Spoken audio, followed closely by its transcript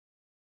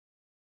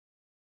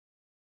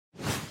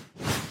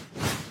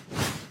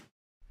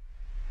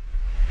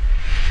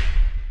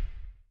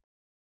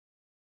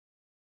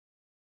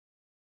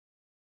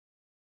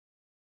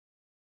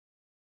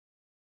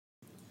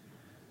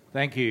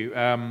Thank you.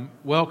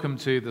 Welcome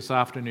to this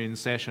afternoon's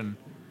session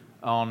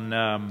on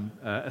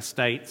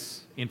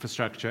estates,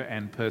 infrastructure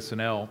and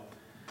personnel.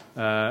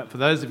 For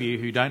those of you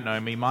who don't know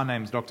me, my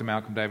name's Dr.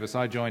 Malcolm Davis.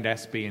 I joined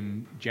ASPI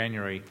in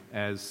January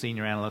as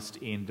Senior Analyst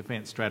in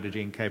Defence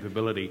Strategy and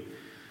Capability.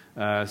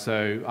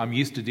 So I'm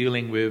used to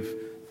dealing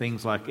with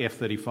things like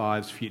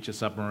F-35s, future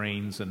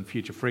submarines and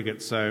future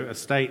frigates. So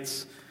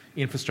estates,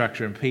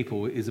 infrastructure and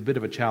people is a bit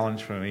of a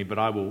challenge for me, but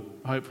I will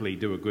hopefully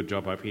do a good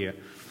job up here.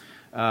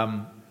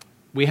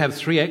 We have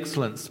three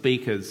excellent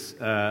speakers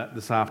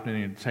this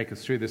afternoon to take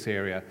us through this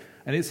area,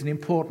 and it's an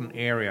important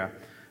area.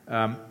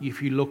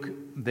 If you look,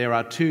 there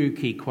are two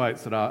key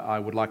quotes that I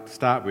would like to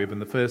start with,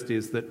 and the first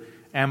is that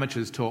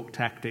amateurs talk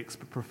tactics,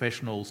 but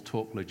professionals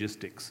talk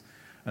logistics.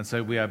 And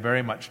so we are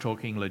very much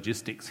talking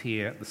logistics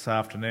here this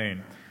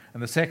afternoon.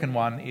 And the second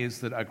one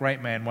is that a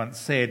great man once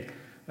said,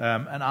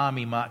 an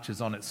army marches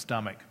on its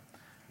stomach.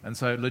 And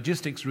so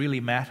logistics really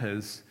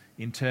matters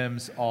in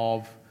terms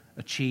of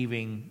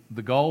achieving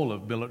the goal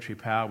of military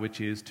power, which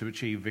is to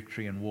achieve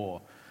victory in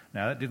war.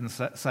 Now, that didn't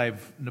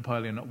save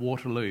Napoleon at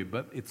Waterloo,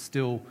 but it's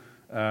still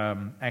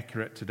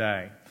accurate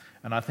today.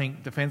 And I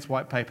think Defence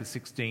White Paper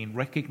 16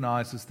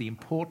 recognises the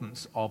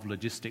importance of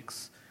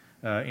logistics,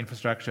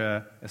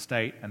 infrastructure,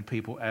 estate and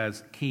people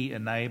as key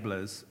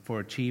enablers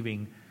for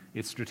achieving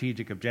its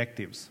strategic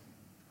objectives.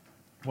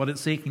 What it's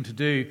seeking to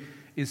do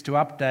is to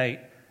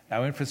update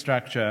our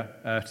infrastructure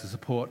to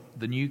support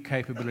the new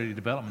capability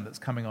development that's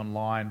coming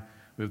online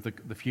with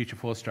the future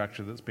force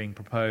structure that's being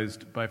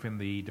proposed both in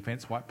the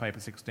Defence White Paper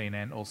 16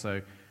 and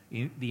also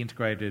in the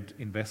Integrated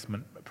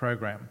Investment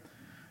Program.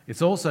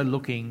 It's also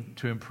looking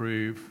to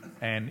improve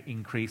and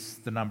increase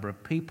the number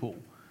of people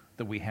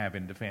that we have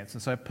in defence,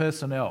 and so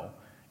personnel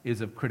is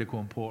of critical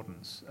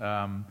importance.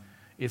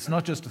 It's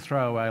not just a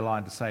throwaway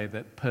line to say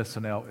that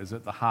personnel is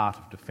at the heart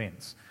of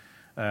defence.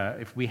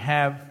 If we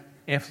have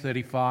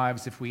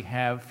F-35s, if we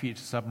have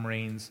future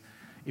submarines,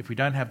 if we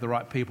don't have the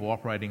right people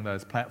operating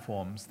those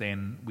platforms,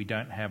 then we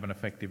don't have an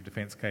effective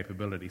defence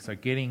capability. So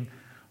getting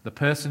the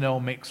personnel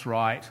mix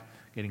right,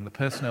 getting the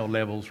personnel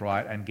levels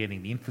right, and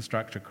getting the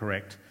infrastructure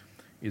correct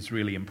is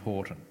really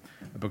important,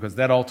 because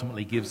that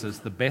ultimately gives us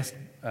the best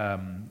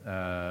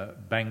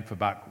bang for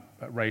buck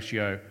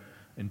ratio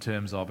in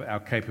terms of our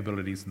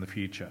capabilities in the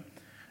future.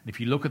 And if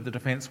you look at the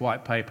Defence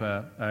White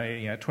Paper,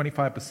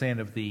 25%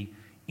 of the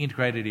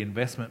Integrated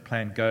Investment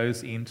Plan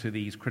goes into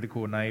these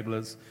critical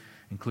enablers,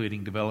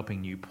 including developing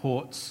new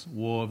ports,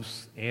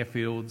 wharves,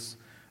 airfields,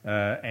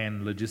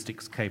 and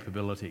logistics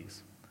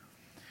capabilities.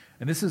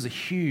 And this is a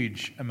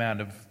huge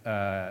amount of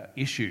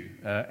issue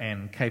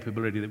and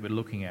capability that we're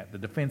looking at. The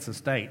defence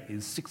estate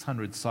is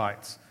 600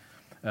 sites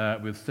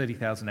with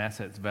 30,000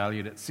 assets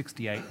valued at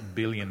 $68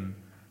 billion.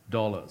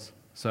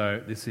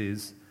 So this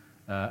is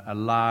a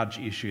large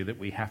issue that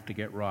we have to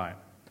get right.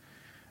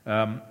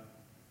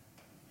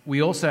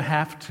 We also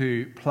have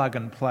to plug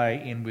and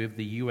play in with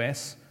the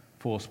US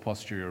Force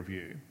Posture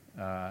Review,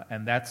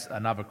 and that's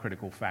another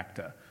critical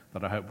factor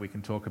that I hope we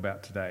can talk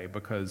about today,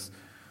 because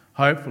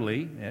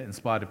hopefully, in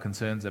spite of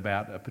concerns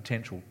about a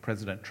potential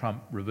President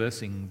Trump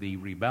reversing the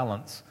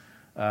rebalance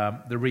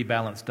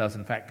does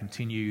in fact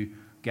continue,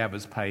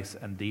 gathers pace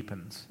and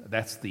deepens.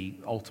 That's the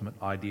ultimate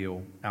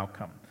ideal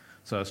outcome.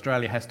 So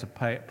Australia has to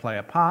play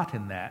a part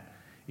in that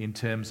in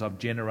terms of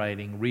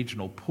generating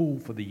regional pull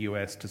for the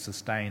US to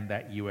sustain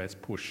that US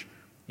push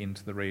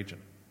into the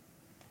region.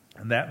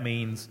 And that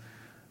means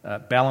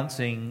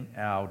balancing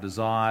our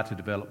desire to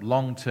develop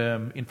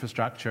long-term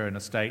infrastructure and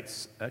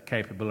estates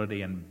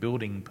capability and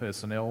building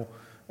personnel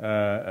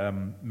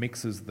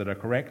mixes that are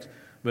correct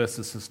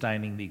versus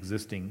sustaining the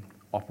existing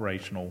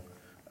operational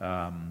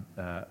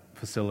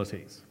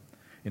facilities.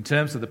 In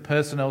terms of the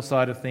personnel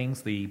side of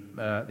things, the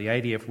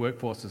ADF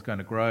workforce is going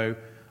to grow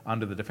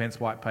under the Defence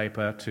White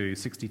Paper to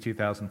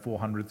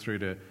 62,400 through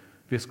to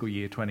fiscal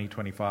year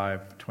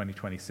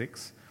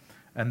 2025-2026.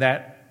 And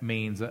that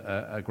means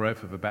a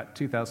growth of about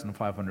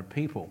 2,500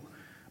 people.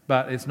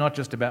 But it's not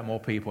just about more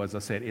people, as I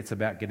said, it's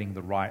about getting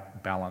the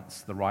right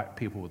balance, the right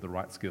people with the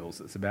right skills.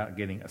 It's about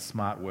getting a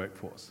smart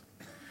workforce.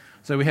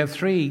 So we have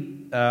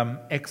three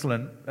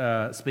excellent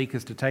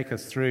speakers to take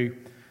us through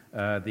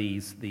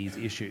these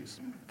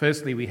issues.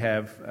 Firstly, we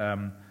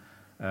have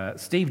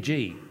Steve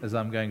G, as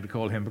I'm going to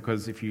call him,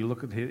 because if you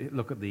look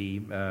at the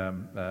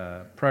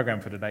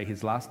program for today,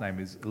 his last name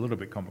is a little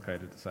bit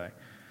complicated to say.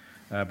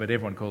 But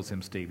everyone calls him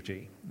Steve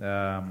G.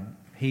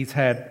 He's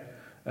had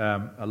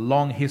a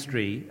long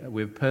history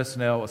with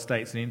personnel,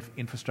 estates and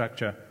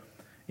infrastructure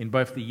in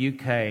both the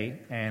UK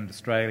and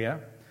Australia.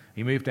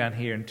 He moved down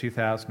here in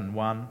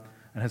 2001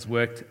 and has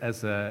worked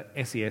as a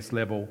SES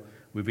level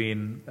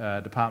within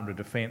Department of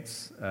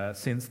Defence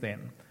since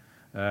then.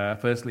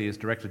 Firstly as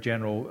Director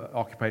General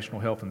Occupational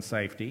Health and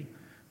Safety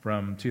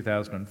from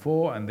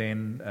 2004, and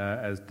then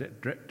as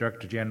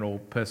Director General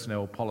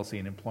Personnel Policy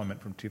and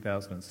Employment from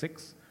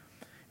 2006.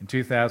 In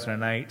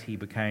 2008, he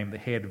became the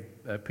head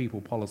of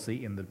people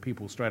policy in the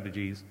People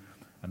Strategies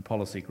and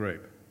Policy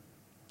Group.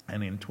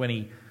 And in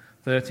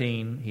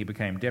 2013, he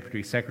became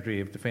Deputy Secretary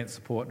of Defence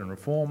Support and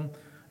Reform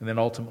and then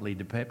ultimately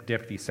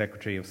Deputy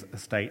Secretary of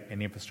State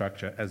and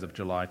Infrastructure as of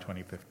July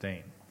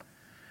 2015.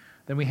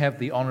 Then we have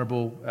the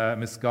Honourable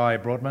Ms Guy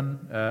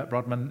Brodtmann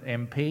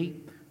MP,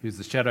 who's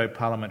the Shadow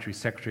Parliamentary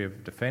Secretary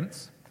of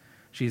Defence.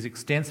 She has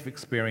extensive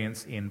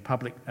experience in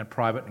public and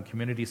private and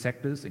community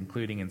sectors,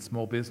 including in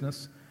small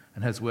business,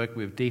 and has worked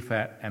with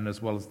DFAT and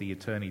as well as the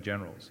Attorney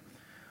Generals.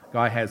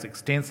 Guy has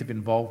extensive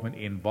involvement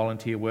in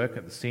volunteer work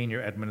at the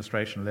senior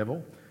administration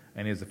level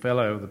and is a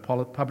Fellow of the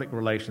Public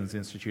Relations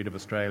Institute of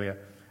Australia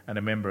and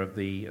a member of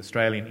the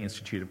Australian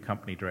Institute of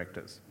Company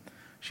Directors.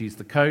 She's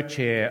the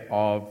co-chair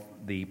of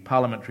the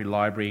Parliamentary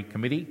Library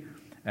Committee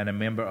and a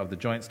member of the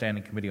Joint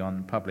Standing Committee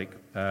on Public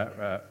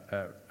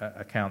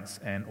Accounts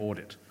and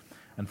Audit.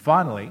 And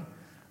finally,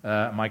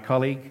 my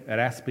colleague at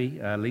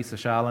ASPI, Lisa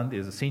Sharland,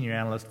 is a senior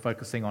analyst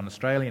focusing on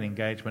Australian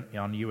engagement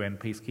on UN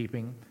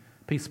peacekeeping,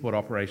 peace support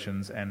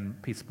operations and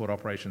peace support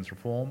operations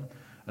reform,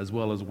 as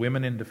well as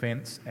women in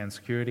defence and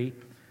security,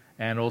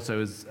 and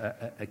also is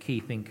a key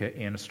thinker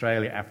in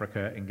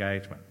Australia-Africa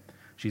engagement.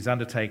 She's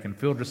undertaken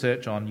field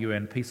research on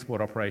UN peace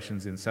support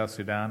operations in South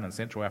Sudan and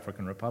Central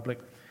African Republic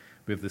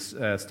with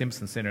the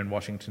Stimson Centre in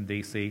Washington,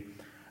 D.C.,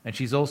 and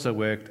she's also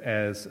worked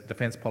as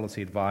Defence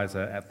Policy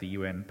Advisor at the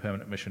UN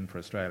Permanent Mission for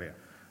Australia.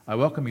 I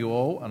welcome you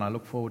all, and I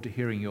look forward to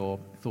hearing your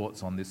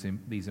thoughts on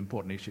these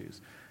important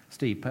issues.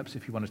 Steve, perhaps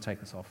if you want to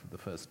take us off with the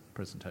first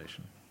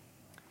presentation.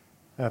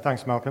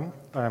 Thanks, Malcolm.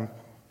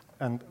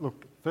 And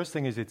look, first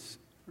thing is it's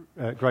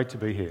great to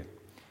be here,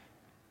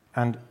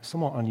 and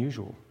somewhat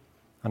unusual,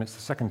 and it's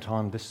the second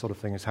time this sort of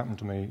thing has happened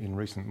to me in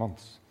recent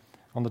months.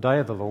 On the day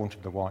of the launch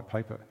of the White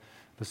Paper,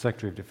 the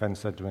Secretary of Defence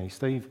said to me,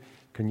 "Steve,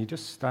 can you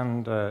just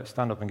stand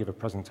up and give a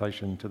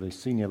presentation to the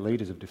senior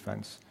leaders of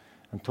Defence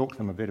and talk to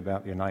them a bit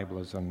about the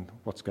enablers and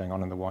what's going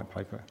on in the White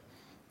Paper?"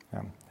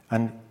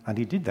 And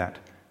he did that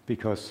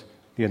because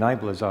the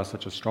enablers are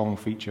such a strong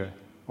feature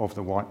of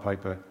the White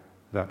Paper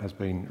that has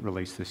been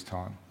released this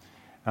time.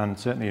 And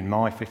certainly in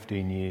my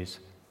 15 years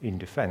in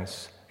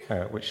Defence,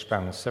 which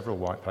spans several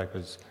White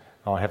Papers,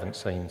 I haven't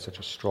seen such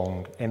a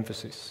strong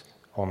emphasis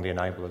on the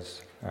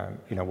enablers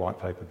in a White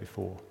Paper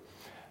before.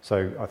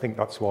 So I think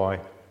that's why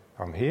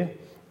I'm here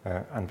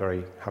and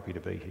very happy to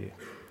be here.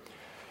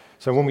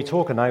 So when we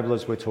talk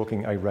enablers, we're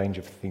talking a range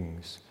of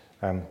things.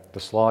 The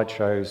slide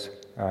shows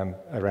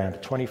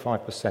around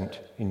 25%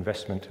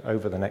 investment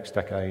over the next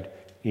decade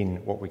in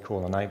what we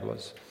call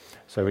enablers.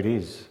 So it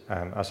is,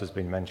 as has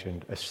been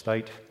mentioned,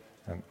 estate,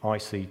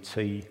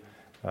 ICT,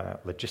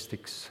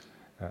 logistics,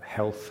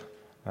 health,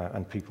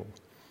 and people.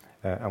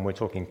 And we're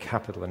talking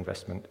capital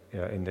investment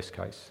in this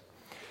case.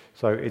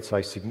 So it's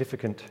a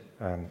significant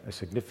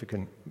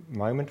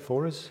moment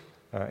for us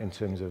in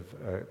terms of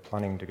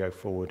planning to go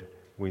forward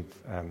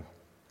with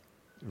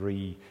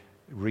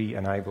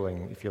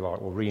re-enabling, if you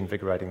like, or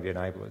reinvigorating the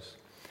enablers.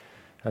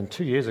 And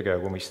 2 years ago,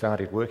 when we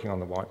started working on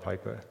the White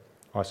Paper,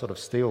 I sort of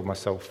steeled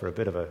myself for a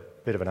bit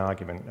of an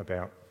argument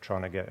about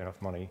trying to get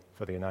enough money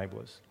for the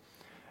enablers,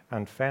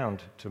 and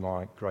found, to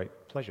my great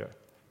pleasure,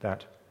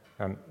 that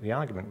the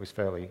argument was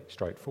fairly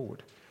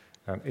straightforward.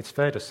 It's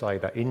fair to say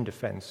that in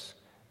defence,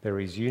 there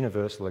is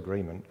universal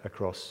agreement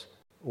across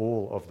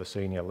all of the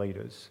senior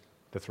leaders,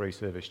 the 3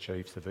 service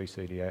chiefs, the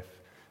VCDF,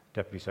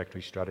 Deputy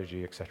Secretary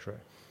Strategy, etc.,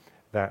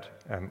 that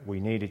we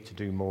needed to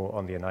do more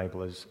on the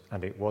enablers,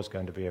 and it was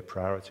going to be a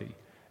priority.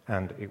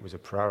 And it was a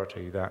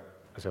priority that,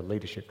 as a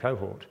leadership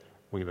cohort,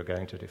 we were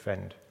going to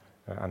defend.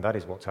 And that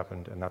is what's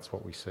happened, and that's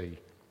what we see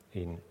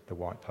in the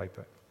White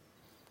Paper.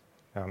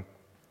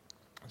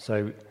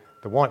 So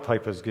the White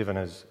Paper's given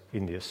us,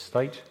 in the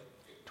estate,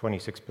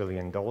 $26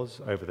 billion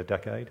over the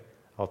decade.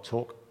 I'll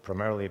talk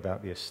primarily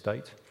about the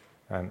estate,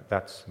 and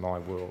that's my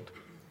world.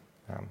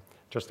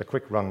 Just a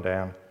quick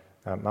rundown.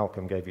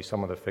 Malcolm gave you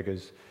some of the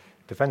figures.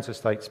 Defence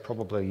estate's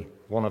probably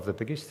one of the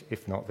biggest,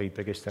 if not the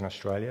biggest in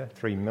Australia,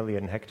 3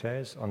 million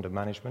hectares under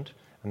management,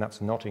 and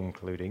that's not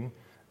including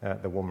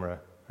the Woomera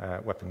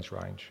weapons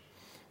range.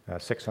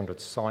 600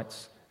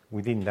 sites,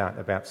 within that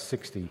about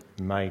 60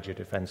 major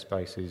defence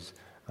bases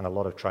and a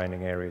lot of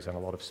training areas and a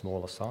lot of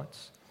smaller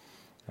sites.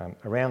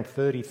 Around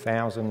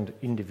 30,000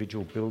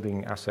 individual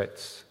building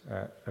assets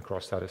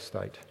across that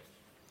estate,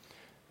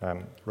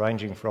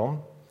 ranging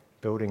from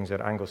buildings at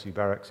Anglesey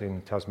Barracks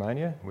in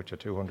Tasmania, which are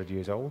 200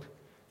 years old,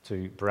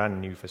 to brand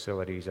new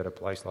facilities at a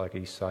place like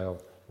East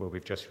Sale, where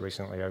we've just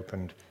recently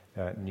opened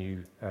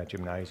new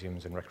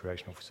gymnasiums and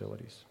recreational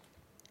facilities.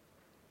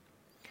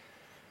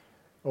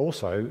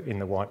 Also, in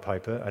the White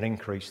Paper, an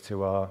increase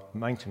to our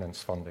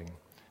maintenance funding.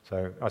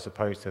 So, as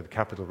opposed to the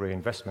capital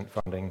reinvestment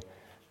funding,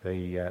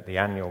 the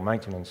annual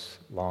maintenance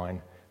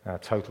line, a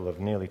total of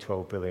nearly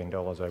 $12 billion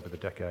over the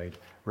decade,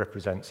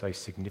 represents a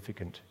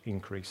significant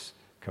increase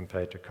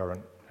compared to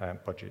current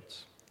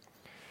budgets.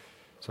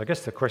 So I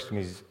guess the question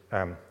is,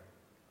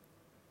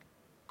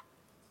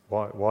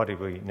 why do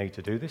we need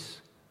to do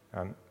this?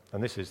 And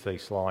this is the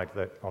slide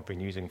that I've been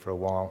using for a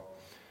while.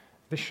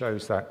 This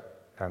shows that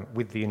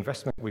with the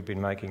investment we've been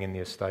making in the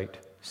estate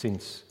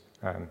since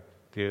the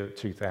year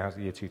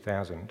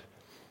 2000,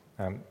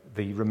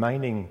 the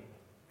remaining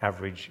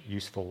average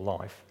useful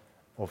life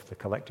of the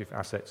collective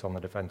assets on the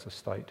defence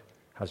estate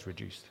has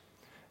reduced.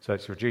 So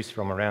it's reduced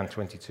from around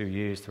 22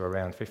 years to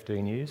around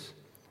 15 years,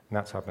 and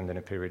that's happened in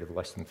a period of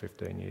less than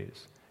 15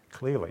 years.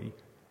 Clearly,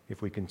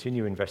 if we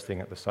continue investing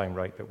at the same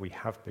rate that we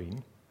have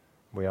been,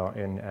 we are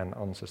in an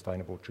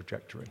unsustainable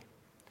trajectory.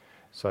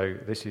 So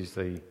this is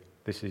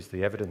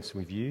the evidence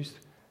we've used.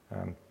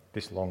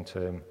 This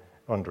long-term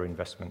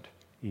underinvestment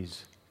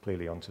is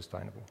clearly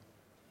unsustainable.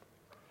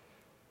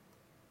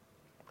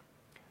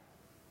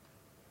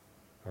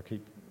 I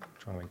keep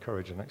trying to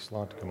encourage the next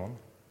slide to come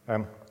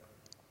on.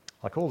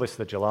 I call this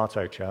the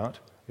gelato chart.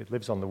 It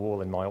lives on the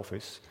wall in my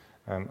office,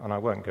 and I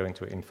won't go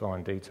into it in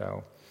fine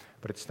detail,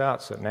 but it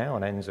starts at now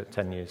and ends at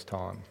 10 years'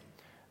 time.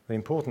 The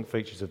important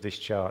features of this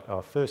chart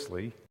are,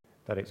 firstly,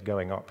 that it's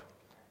going up,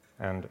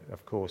 and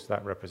of course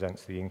that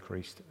represents the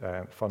increased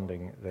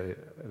funding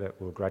that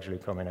will gradually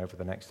come in over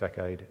the next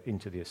decade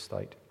into the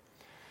estate.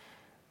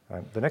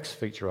 The next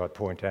feature I'd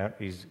point out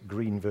is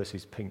green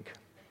versus pink.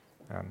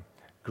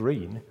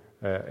 Green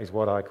is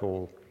what I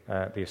call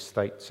the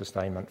estate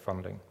sustainment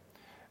funding.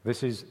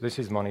 This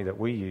is money that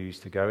we use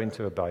to go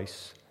into a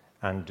base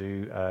and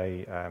do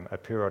a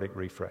periodic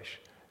refresh.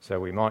 So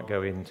we might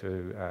go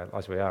into,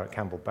 as we are at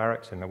Campbell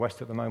Barracks in the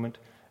west at the moment,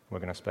 we're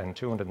going to spend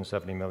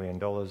 $270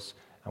 million,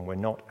 and we're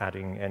not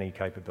adding any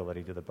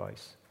capability to the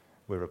base.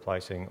 We're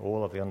replacing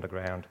all of the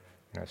underground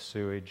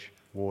sewage,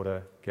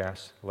 water,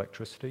 gas,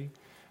 electricity.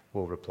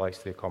 We'll replace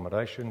the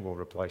accommodation, we'll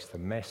replace the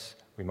mess,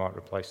 we might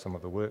replace some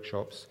of the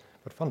workshops,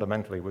 but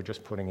fundamentally we're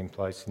just putting in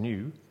place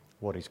new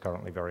what is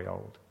currently very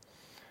old.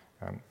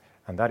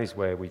 And that is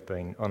where we've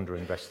been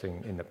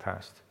underinvesting in the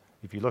past.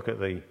 If you look at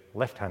the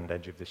left-hand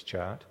edge of this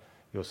chart,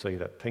 you'll see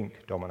that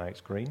pink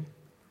dominates green.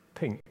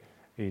 Pink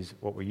is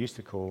what we used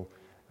to call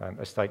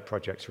estate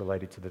projects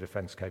related to the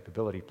Defence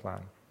Capability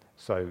Plan,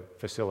 so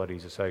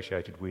facilities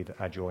associated with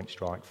a Joint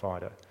Strike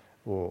Fighter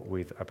or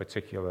with a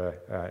particular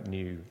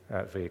new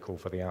vehicle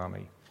for the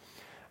Army.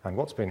 And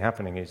what's been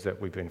happening is that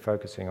we've been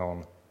focusing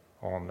on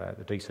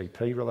the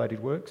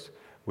DCP-related works,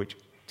 which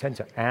tend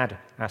to add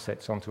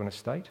assets onto an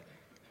estate,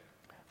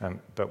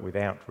 but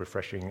without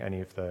refreshing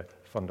any of the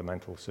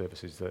fundamental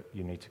services that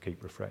you need to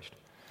keep refreshed.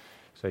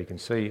 So you can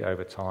see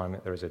over time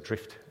that there is a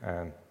drift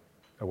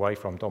away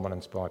from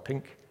dominance by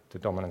pink to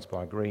dominance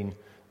by green,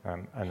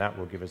 and that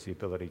will give us the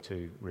ability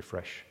to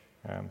refresh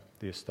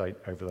the estate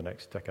over the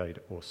next decade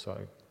or so.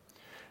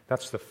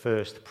 That's the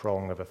first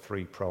prong of a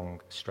three-pronged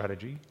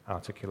strategy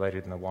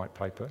articulated in the white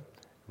paper,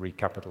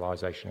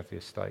 recapitalisation of the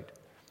estate.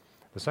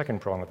 The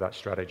second prong of that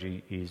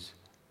strategy is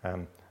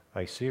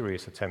a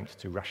serious attempt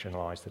to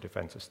rationalise the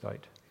defence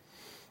estate.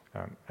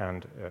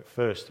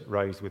 First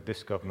raised with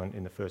this government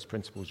in the first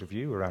principles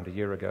review around a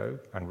year ago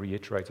and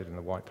reiterated in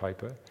the white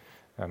paper,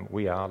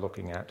 we are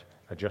looking at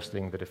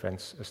adjusting the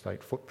defence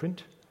estate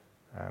footprint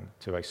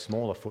to a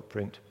smaller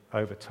footprint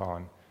over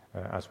time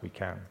as we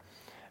can.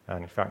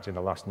 And in fact, in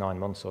the last 9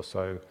 months or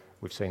so,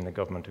 we've seen the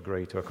government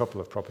agree to a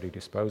couple of property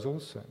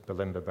disposals,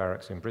 Bulimba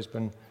Barracks in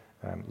Brisbane,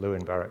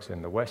 Lewin Barracks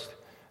in the west,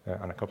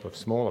 and a couple of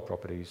smaller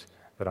properties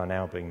that are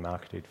now being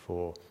marketed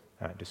for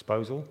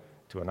disposal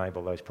to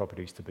enable those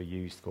properties to be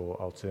used for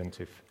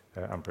alternative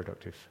and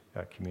productive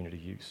community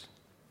use.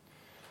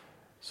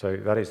 So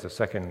that is the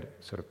second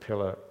sort of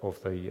pillar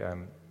of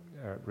the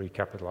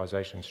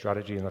recapitalisation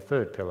strategy. And the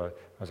third pillar,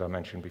 as I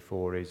mentioned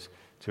before, is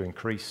to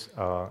increase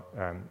our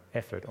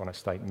effort on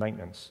estate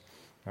maintenance.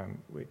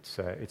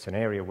 It's an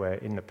area where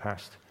in the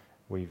past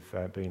we've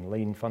been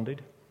lean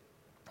funded,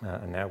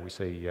 and now we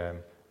see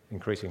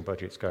increasing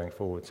budgets going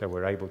forward, so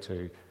we're able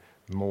to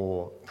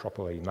more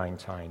properly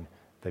maintain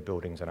the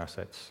buildings and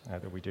assets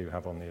that we do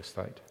have on the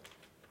estate.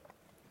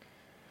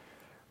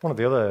 One of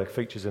the other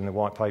features in the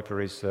white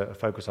paper is a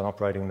focus on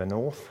operating in the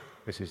north.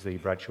 This is the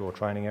Bradshaw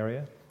training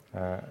area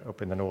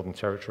up in the Northern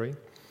Territory.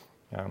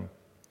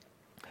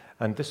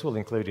 And this will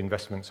include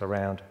investments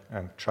around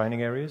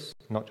training areas,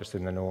 not just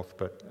in the north,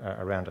 but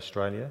around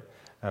Australia,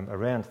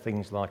 around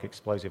things like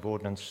explosive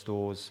ordnance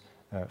stores,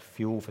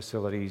 fuel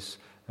facilities,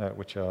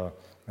 which are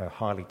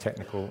highly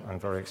technical and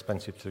very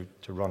expensive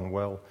to run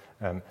well.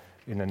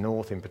 In the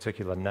north, in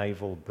particular,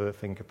 naval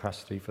berthing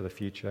capacity for the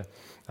future,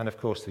 and of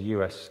course the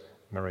US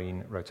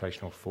Marine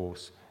Rotational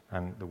Force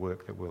and the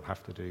work that we'll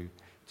have to do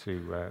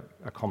to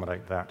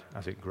accommodate that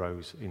as it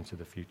grows into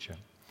the future.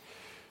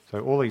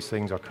 So all these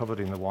things are covered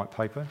in the white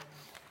paper.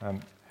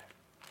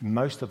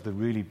 Most of the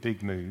really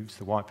big moves,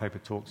 the white paper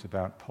talks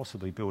about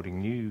possibly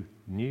building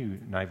new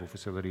naval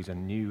facilities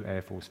and new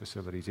Air Force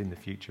facilities in the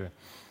future.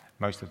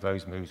 Most of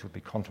those moves would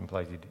be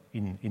contemplated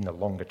in the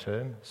longer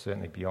term,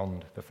 certainly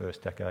beyond the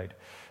first decade,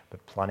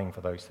 but planning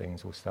for those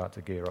things will start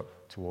to gear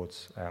up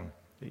towards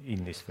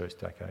in this first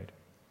decade.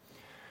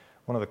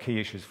 One of the key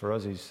issues for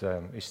us is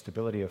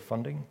stability of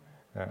funding,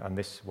 and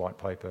this white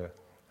paper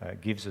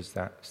gives us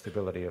that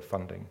stability of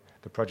funding.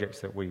 The projects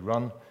that we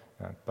run,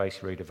 base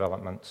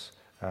redevelopments,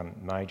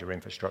 major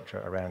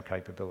infrastructure around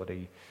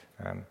capability,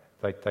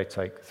 they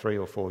take 3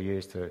 or 4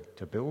 years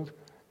to build,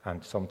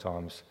 and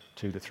sometimes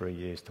 2 to 3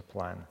 years to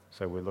plan.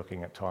 So we're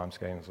looking at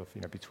timescales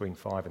of between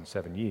 5 and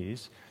 7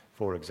 years,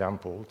 for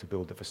example, to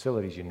build the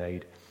facilities you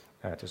need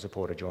to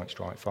support a joint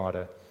strike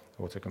fighter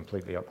or to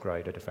completely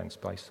upgrade a defence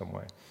base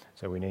somewhere.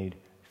 So we need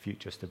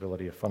future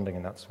stability of funding,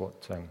 and that's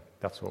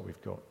what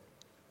we've got.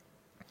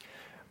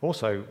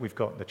 Also, we've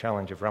got the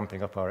challenge of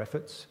ramping up our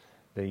efforts.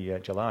 The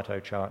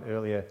gelato chart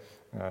earlier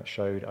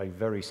showed a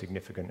very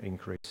significant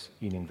increase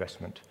in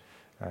investment,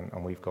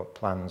 and we've got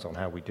plans on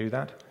how we do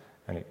that.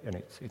 And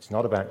it's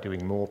not about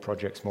doing more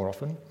projects more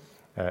often.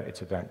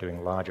 It's about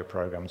doing larger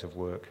programs of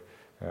work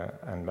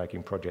and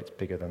making projects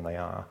bigger than they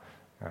are,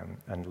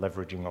 and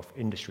leveraging off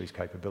industry's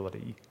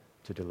capability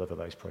to deliver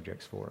those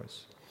projects for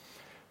us.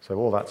 So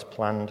all that's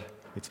planned.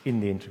 It's in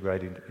the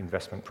integrated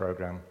investment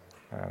program,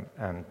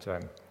 and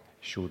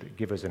should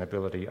give us an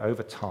ability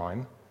over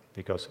time,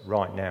 because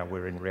right now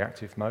we're in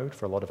reactive mode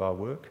for a lot of our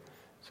work.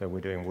 So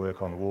we're doing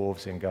work on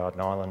wharves in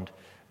Garden Island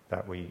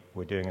that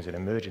we're doing as an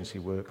emergency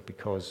work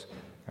because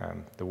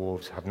the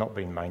wharves have not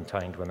been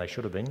maintained when they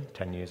should have been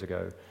 10 years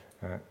ago,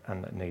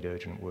 and that need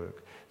urgent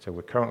work. So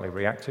we're currently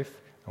reactive,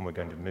 and we're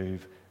going to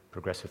move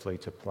progressively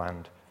to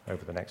planned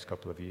over the next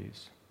couple of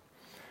years.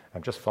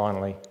 And just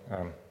finally,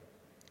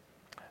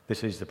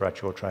 this is the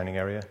Bradshaw training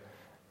area.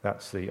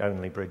 That's the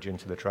only bridge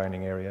into the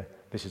training area.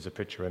 This is a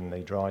picture in the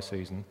dry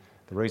season.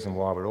 The reason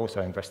why we're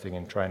also investing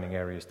in training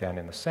areas down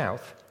in the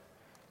south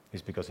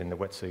is because in the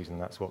wet season,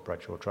 that's what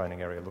Bradshaw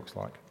training area looks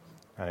like,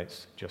 and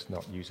it's just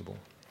not usable.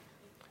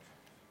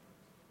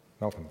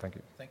 Malcolm, thank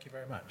you. Thank you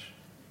very much.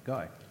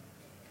 Guy.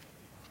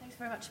 Thanks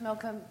very much,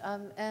 Malcolm.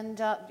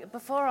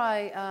 Before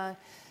I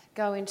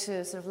go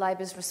into sort of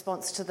Labor's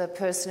response to the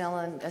personnel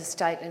and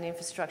estate and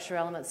infrastructure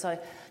elements, I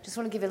just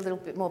want to give a little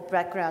bit more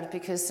background,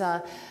 because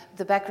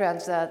the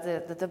background,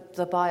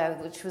 the bio,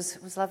 which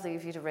was lovely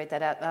of you to read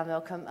that out,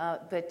 Malcolm,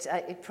 but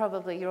it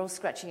probably, you're all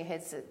scratching your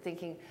heads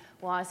thinking,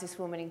 why is this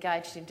woman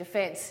engaged in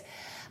defence?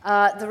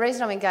 The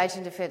reason I'm engaged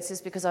in defence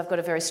is because I've got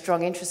a very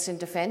strong interest in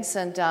defence,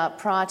 and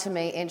prior to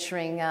me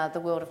entering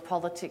the world of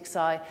politics,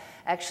 I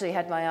actually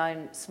had my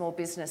own small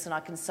business and I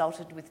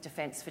consulted with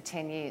defence for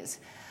 10 years.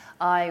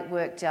 I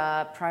worked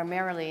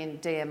primarily in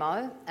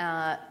DMO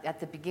at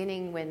the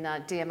beginning, when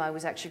DMO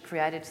was actually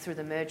created through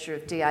the merger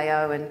of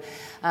DAO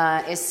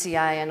and SCA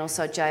and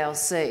also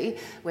JLC,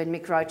 when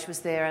Mick Roach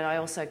was there, and I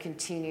also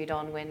continued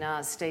on when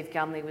Steve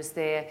Gumley was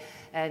there,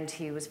 and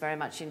he was very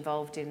much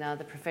involved in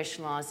the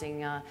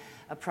professionalising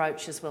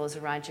approach, as well as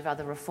a range of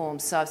other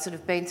reforms. So I've sort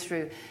of been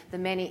through the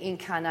many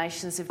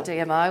incarnations of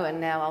DMO,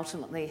 and now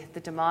ultimately the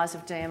demise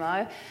of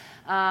DMO.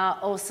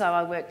 Also,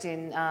 I worked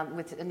in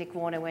with Nick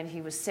Warner when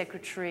he was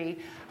secretary.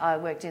 I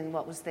worked in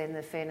what was then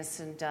the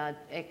Fairness and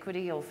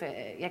Equity, or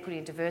Equity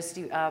and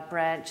Diversity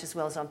branch, as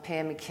well as on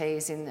Pam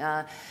McKee's in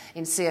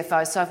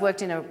CFO. So I've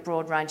worked in a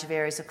broad range of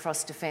areas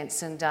across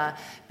defence, and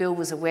Bill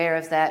was aware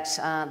of that,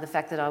 the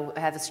fact that I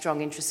have a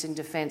strong interest in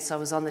defence. I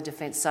was on the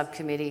defence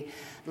subcommittee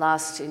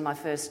last in my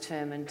first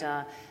term,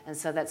 and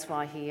so that's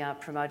why he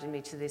promoted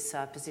me to this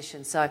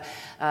position. So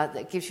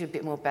that gives you a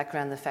bit more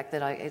background, the fact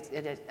that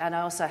and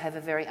I also have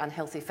a very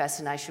unhealthy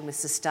fascination with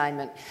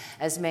sustainment,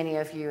 as many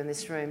of you in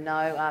this room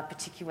know,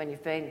 particularly when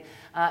you've been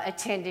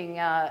attending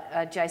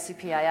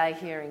JCPAA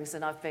hearings,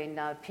 and I've been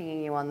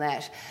pinging you on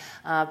that.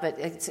 But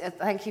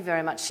thank you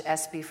very much,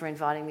 ASPI, for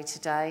inviting me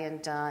today,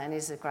 and it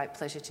is a great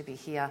pleasure to be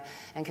here.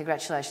 And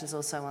congratulations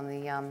also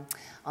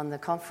on the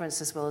conference,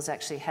 as well as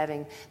actually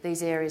having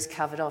these areas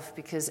covered off,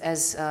 because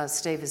as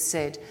Steve has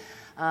said,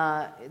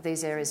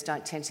 these areas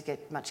don't tend to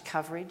get much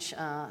coverage.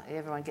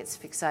 Everyone gets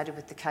fixated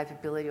with the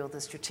capability or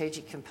the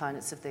strategic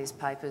components of these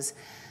papers,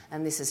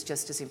 and this is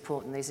just as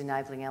important, these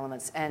enabling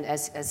elements. And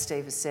as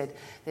Steve has said,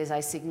 there's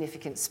a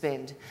significant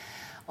spend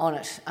on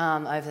it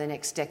over the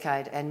next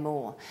decade and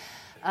more.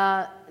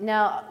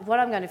 Now, what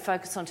I'm going to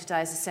focus on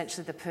today is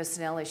essentially the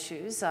personnel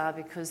issues,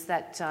 because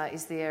that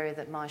is the area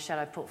that my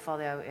shadow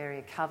portfolio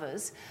area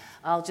covers.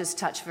 I'll just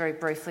touch very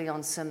briefly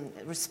on some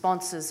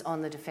responses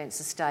on the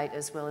defence estate,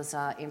 as well as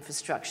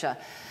infrastructure.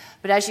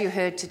 But as you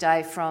heard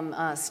today from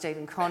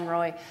Stephen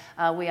Conroy,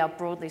 we are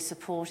broadly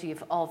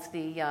supportive of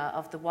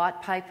the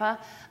white paper.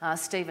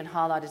 Stephen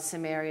highlighted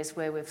some areas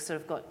where we've sort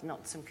of got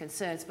not some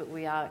concerns, but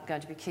we are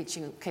going to be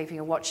keeping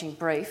a watching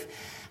brief.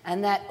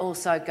 And that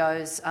also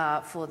goes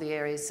for the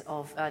areas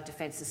of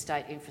defence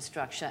estate,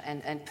 infrastructure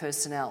and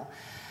personnel.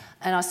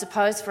 And I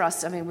suppose for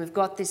us, I mean, we've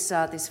got this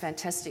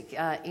fantastic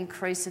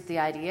increase of the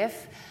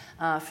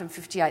ADF from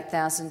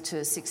 58,000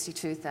 to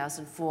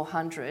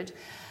 62,400.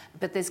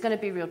 But there's going to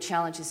be real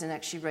challenges in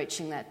actually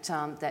reaching that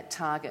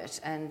target.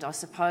 And I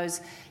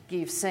suppose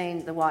you've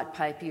seen the white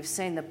paper, you've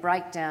seen the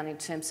breakdown in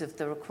terms of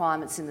the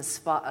requirements in the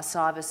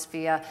cyber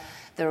sphere,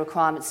 the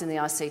requirements in the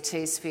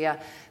ICT sphere,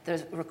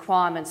 the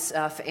requirements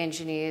for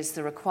engineers,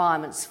 the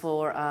requirements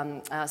for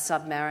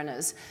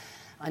submariners.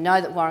 I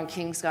know that Warren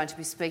King's going to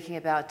be speaking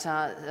about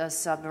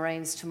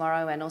submarines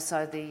tomorrow, and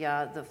also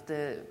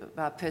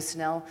the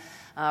personnel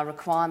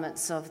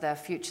requirements of their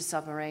future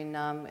submarine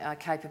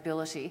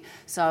capability.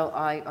 So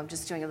I'm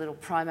just doing a little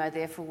promo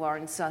there for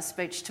Warren's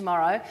speech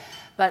tomorrow.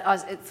 But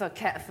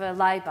for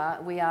Labor,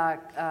 we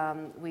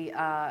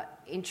are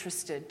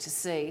interested to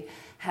see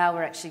how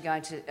we're actually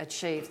going to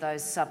achieve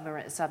those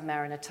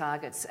submariner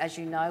targets. As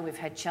you know, we've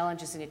had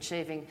challenges in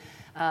achieving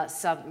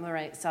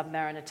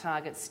submariner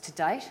targets to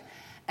date.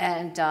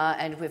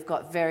 And we've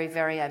got very,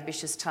 very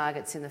ambitious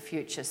targets in the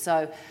future.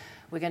 So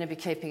we're going to be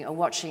keeping a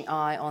watching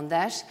eye on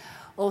that.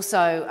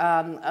 Also,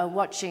 a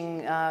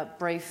watching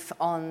brief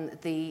on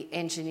the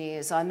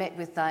engineers. I met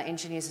with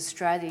Engineers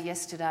Australia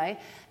yesterday,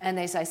 and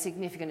there's a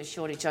significant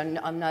shortage. I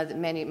know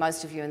that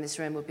most of you in this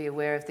room will be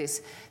aware of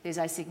this. There's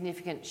a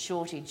significant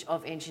shortage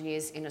of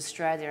engineers in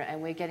Australia,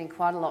 and we're getting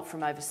quite a lot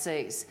from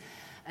overseas.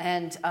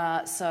 And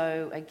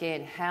so,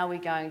 again, how are we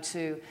going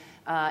to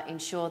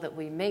ensure that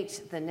we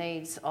meet the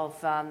needs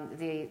of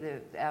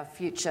our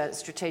future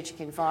strategic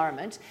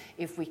environment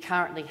if we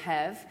currently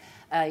have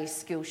a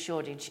skill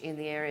shortage in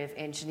the area of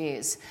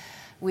engineers?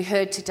 We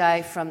heard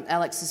today from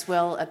Alex as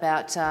well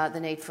about the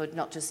need for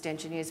not just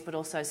engineers but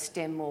also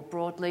STEM more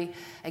broadly.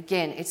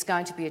 Again, it's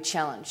going to be a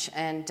challenge,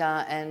 and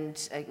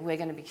we're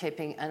going to be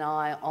keeping an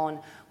eye on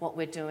what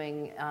we're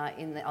doing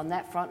on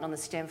that front, on the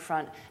STEM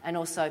front, and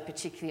also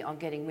particularly on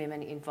getting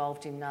women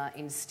involved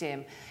in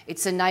STEM.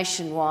 It's a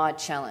nationwide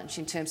challenge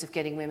in terms of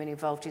getting women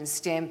involved in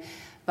STEM.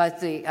 Both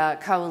the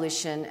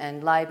Coalition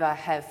and Labor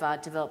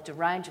have developed a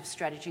range of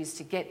strategies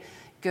to get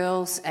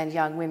girls and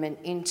young women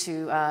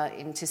into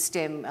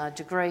STEM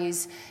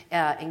degrees,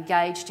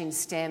 engaged in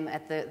STEM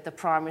at the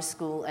primary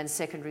school and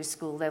secondary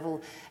school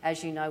level.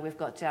 As you know, we've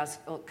got our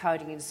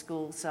Coding in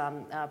Schools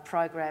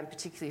program,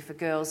 particularly for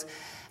girls.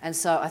 And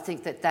so I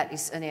think that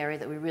is an area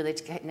that we really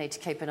need to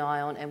keep an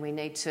eye on, and we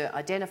need to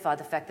identify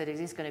the fact that it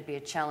is going to be a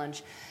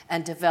challenge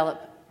and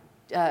develop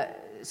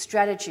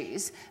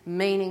strategies,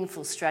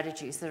 meaningful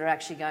strategies that are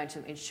actually going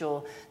to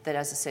ensure that,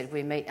 as I said,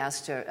 we meet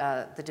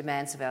the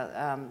demands of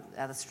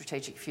our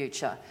strategic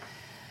future.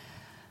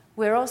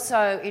 We're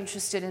also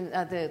interested in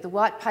the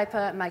white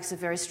paper makes a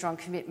very strong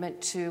commitment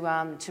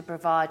to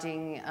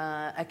providing,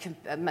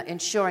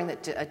 ensuring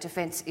that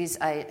defence is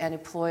an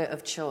employer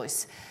of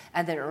choice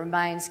and that it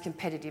remains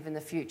competitive in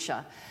the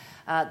future.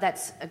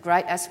 That's a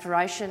great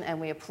aspiration,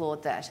 and we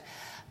applaud that.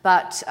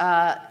 But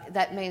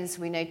that means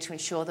we need to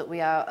ensure that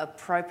we are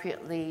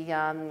appropriately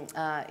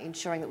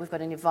ensuring that we've got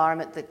an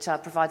environment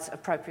that provides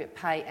appropriate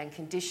pay and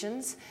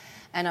conditions.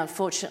 And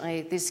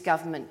unfortunately, this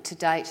government to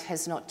date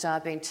has not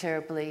been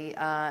terribly...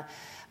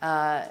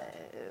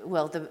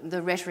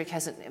 the rhetoric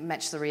hasn't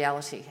matched the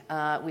reality.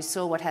 We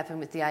saw what happened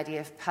with the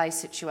ADF pay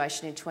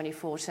situation in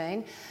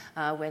 2014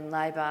 when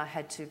Labor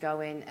had to go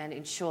in and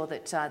ensure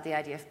that the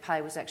ADF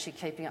pay was actually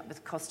keeping up with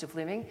the cost of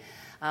living.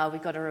 We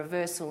got a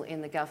reversal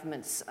in the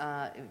government's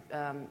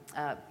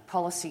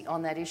policy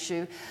on that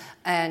issue,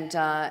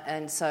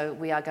 and so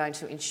we are going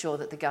to ensure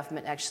that the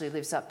government actually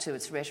lives up to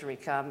its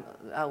rhetoric,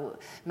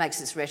 makes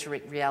its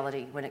rhetoric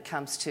reality when it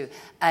comes to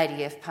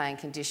ADF paying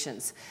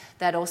conditions.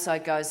 That also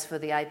goes for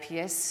the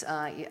APS.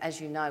 As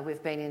you know,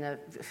 we've been in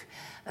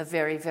a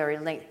very, very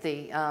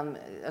lengthy,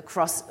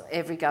 across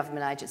every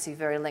government agency,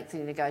 very lengthy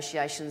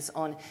negotiations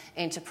on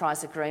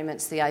enterprise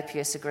agreements. The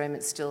APS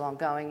agreement's still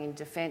ongoing in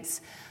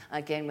defence.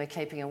 Again, we're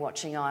keeping a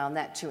watching eye on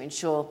that to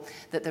ensure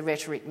that the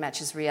rhetoric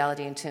matches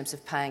reality in terms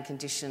of paying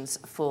conditions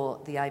for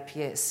the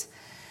APS.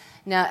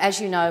 Now, as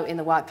you know, in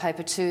the white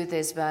paper too,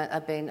 there's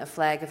been a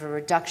flag of a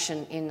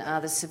reduction in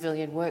the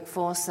civilian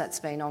workforce. That's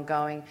been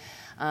ongoing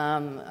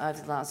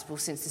over the last,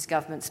 since this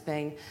government's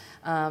been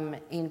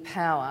in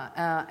power.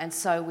 And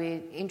so we're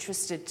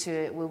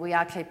interested we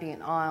are keeping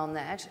an eye on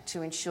that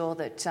to ensure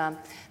that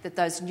that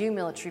those new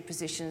military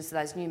positions,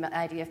 those new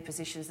ADF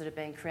positions that are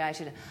being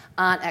created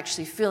aren't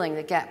actually filling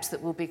the gaps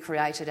that will be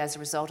created as a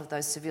result of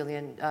those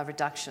civilian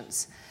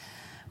reductions.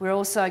 We're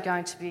also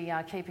going to be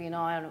keeping an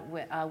eye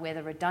on where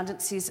the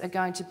redundancies are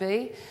going to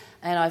be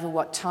and over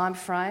what time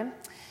frame.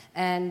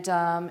 And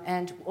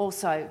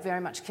also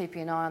very much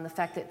keeping an eye on the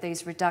fact that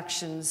these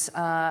reductions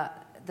are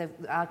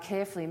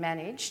carefully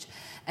managed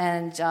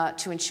and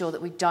to ensure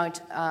that we don't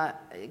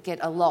get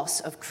a loss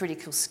of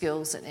critical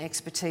skills and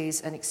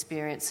expertise and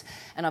experience.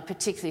 And I'm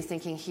particularly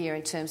thinking here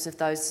in terms of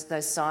those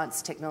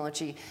science,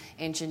 technology,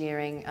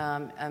 engineering,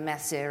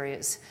 maths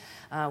areas.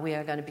 We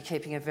are going to be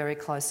keeping a very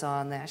close eye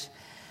on that.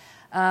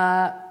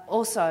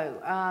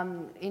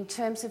 Also, in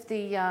terms of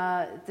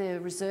the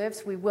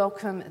reserves, we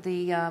welcome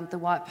the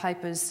white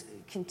paper's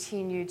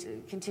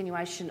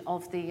continuation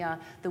of the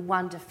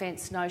one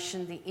defence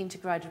notion, the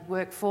integrated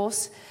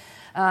workforce,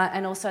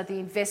 and also the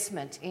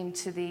investment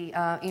into the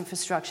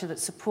infrastructure that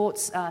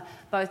supports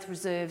both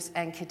reserves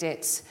and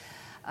cadets.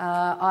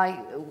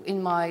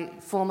 In my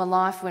former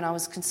life, when I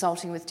was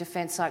consulting with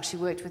Defence, I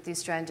actually worked with the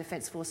Australian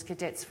Defence Force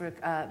Cadets for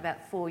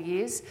about 4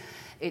 years.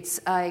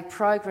 It's a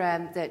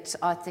program that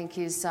I think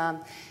is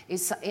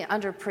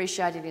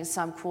underappreciated in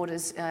some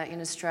quarters in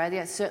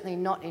Australia, certainly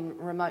not in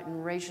remote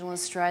and regional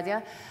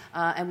Australia,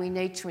 and we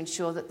need to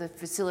ensure that the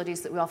facilities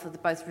that we offer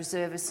both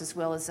reservists as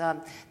well as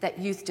that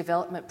youth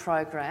development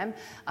program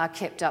are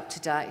kept up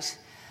to date.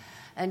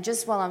 And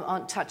just while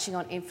I'm touching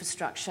on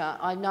infrastructure,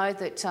 I know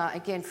that,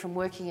 again, from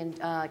working in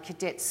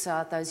cadets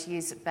those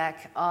years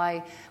back,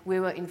 we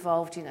were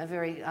involved in a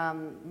very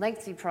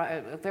lengthy,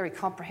 a very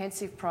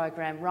comprehensive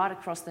program right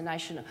across the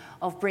nation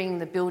of bringing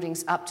the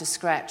buildings up to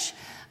scratch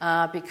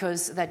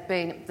because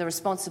the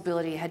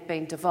responsibility had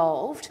been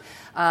devolved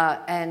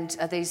and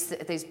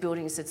these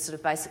buildings had sort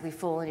of basically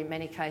fallen in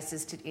many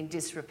cases in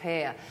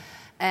disrepair.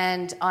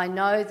 And I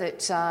know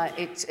that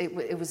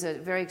it was a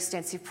very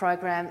extensive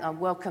program. I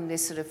welcome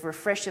this sort of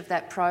refresh of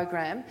that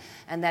program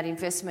and that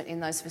investment in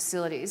those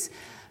facilities.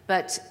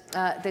 But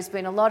there's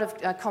been a lot of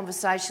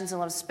conversations, a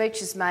lot of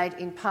speeches made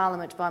in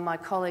Parliament by my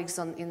colleagues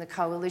in the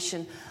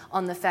Coalition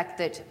on the fact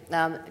that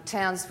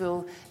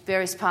Townsville,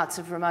 various parts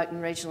of remote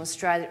and regional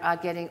Australia are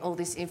getting all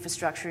this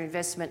infrastructure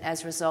investment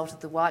as a result of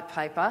the white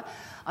paper.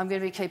 I'm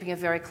going to be keeping a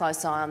very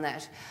close eye on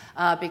that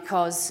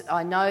because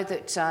I know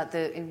that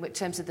in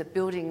terms of the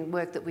building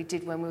work that we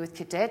did when we were with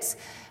cadets,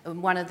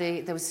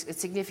 there was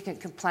significant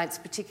complaints,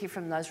 particularly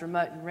from those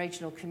remote and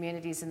regional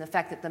communities, in the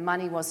fact that the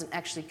money wasn't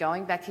actually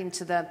going back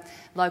into the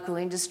local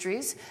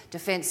industries.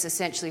 Defence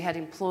essentially had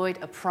employed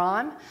a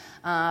prime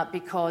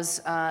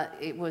because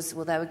they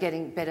were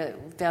getting better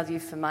value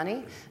for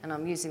money, and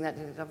I'm using that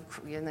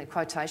in the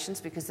quotations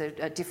because there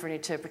are different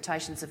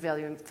interpretations of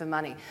value for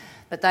money.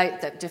 But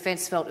the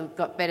Defence felt it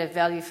got better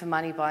value for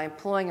money by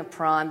employing a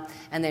prime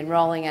and then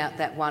rolling out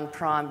that one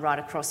prime right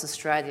across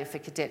Australia for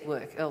cadet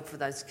work, or for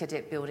those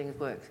cadet building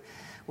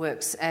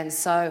works. And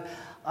so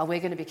we're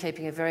going to be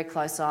keeping a very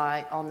close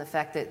eye on the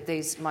fact that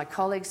my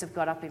colleagues have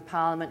got up in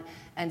Parliament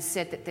and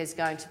said that there's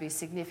going to be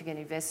significant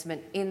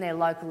investment in their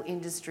local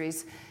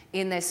industries,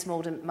 in their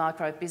small to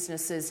micro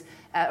businesses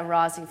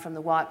arising from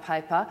the white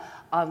paper.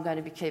 I'm going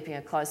to be keeping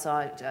a close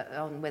eye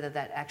on whether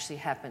that actually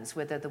happens,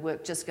 whether the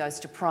work just goes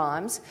to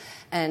primes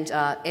and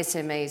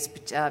SMEs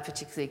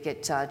particularly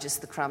get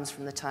just the crumbs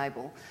from the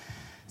table.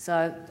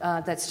 So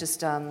that's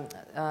just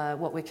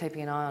what we're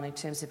keeping an eye on in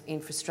terms of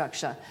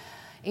infrastructure.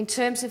 In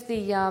terms of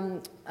the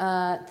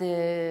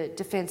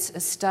Defence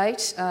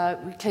estate,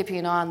 we're keeping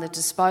an eye on the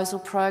disposal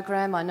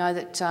program. I know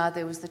that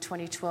there was the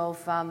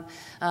 2012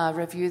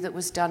 review that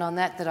was done on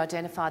that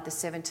identified the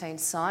 17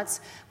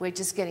 sites. We're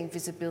just getting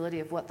visibility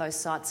of what those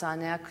sites are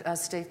now.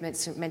 Steve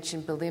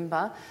mentioned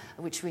Bulimba,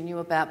 which we knew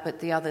about, but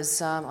the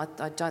others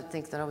I don't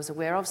think that I was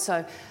aware of.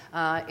 So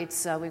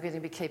we're going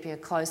to be keeping a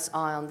close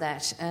eye on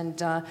that.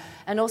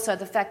 And also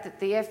the fact that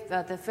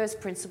the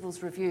First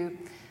Principles Review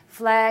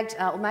flagged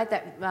or made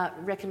that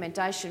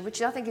recommendation, which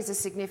I think is a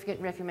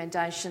significant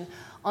recommendation,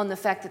 on the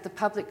fact that the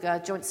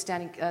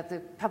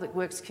the Public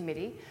Works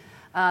Committee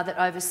that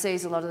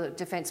oversees a lot of the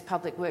Defence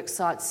public works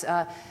sites,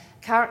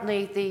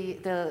 currently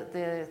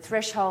the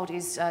threshold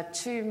is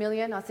 2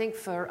 million, I think,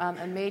 for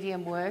a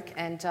medium work,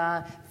 and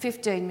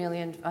 15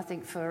 million, I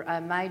think, for a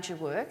major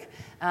work.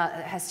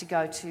 It has to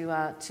go to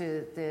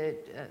the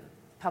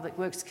Public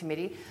Works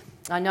Committee.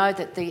 I know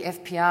that the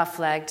FPR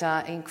flagged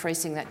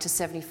increasing that to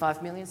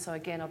 75 million, so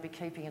again I'll be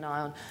keeping an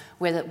eye on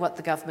what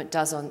the government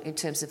does in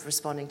terms of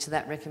responding to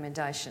that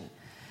recommendation.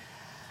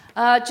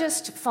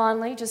 Just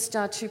finally,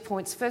 2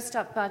 points. First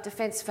up,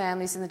 defence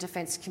families and the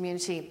defence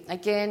community.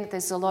 Again,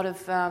 there's a lot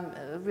of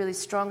really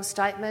strong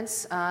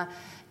statements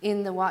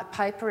in the white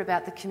paper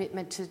about the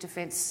commitment to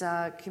defence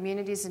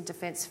communities and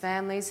defence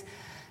families.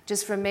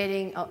 Just from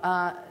meeting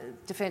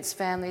defence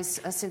families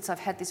since I've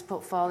had this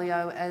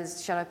portfolio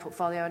as shadow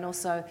portfolio, and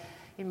also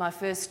in my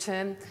first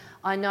term,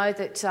 I know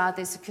that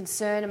there's a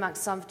concern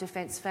amongst some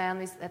defence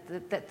families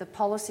that the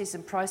policies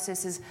and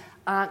processes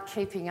aren't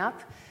keeping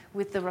up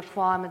with the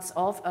requirements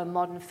of a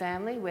modern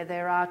family where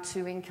there are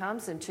 2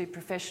 incomes and 2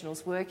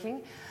 professionals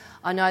working.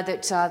 I know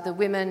that the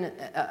women,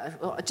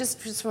 just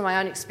from my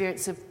own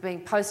experience of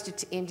being posted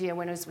to India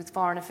when I was with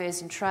Foreign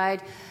Affairs and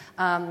Trade,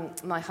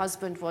 my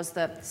husband was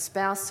the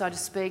spouse, so to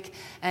speak,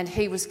 and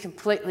he was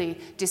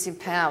completely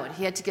disempowered.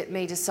 He had to get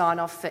me to sign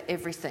off for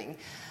everything.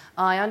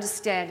 I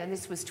understand, and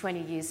this was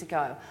 20 years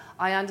ago,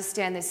 I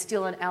understand there's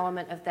still an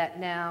element of that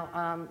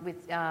now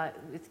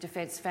with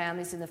defence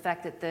families, and the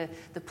fact that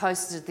the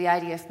posted, the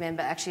ADF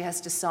member actually has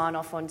to sign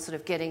off on sort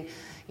of getting,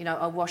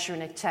 a washer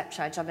and a tap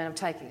change. I mean,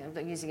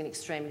 I'm using an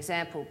extreme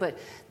example, but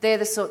they're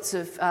the sorts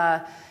of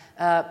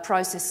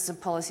processes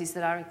and policies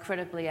that are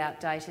incredibly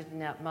outdated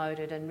and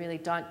outmoded and really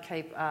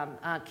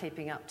aren't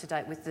keeping up to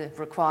date with the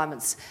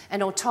requirements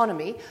and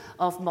autonomy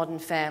of modern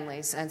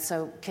families, and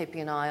so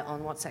keeping an eye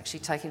on what's actually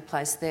taking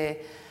place there.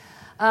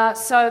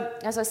 So,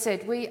 as I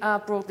said, we are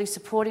broadly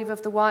supportive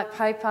of the white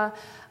paper.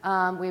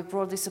 We're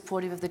broadly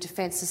supportive of the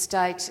defence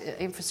estate,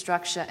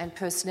 infrastructure and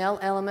personnel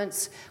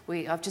elements.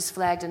 I've just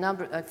flagged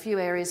a few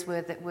areas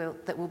that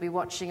we'll be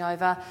watching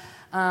over,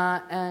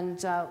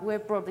 and we're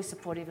broadly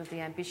supportive of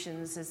the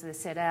ambitions as they're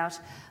set out,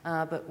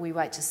 but we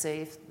wait to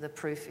see the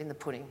proof in the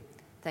pudding.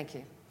 Thank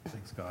you.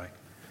 Thanks, Guy.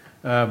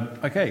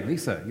 Okay,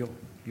 Lisa,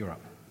 you're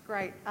up.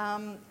 Great.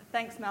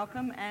 Thanks,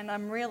 Malcolm, and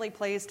I'm really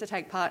pleased to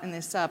take part in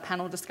this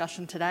panel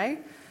discussion today.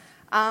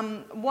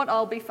 What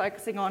I'll be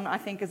focusing on, I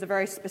think, is a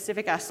very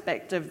specific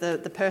aspect of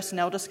the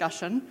personnel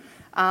discussion,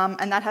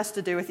 and that has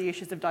to do with the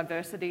issues of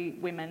diversity,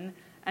 women,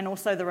 and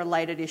also the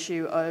related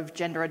issue of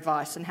gender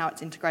advice and how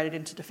it's integrated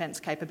into defence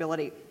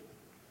capability.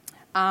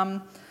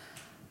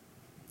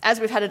 As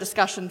we've had a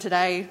discussion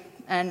today,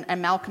 and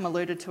Malcolm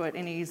alluded to it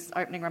in his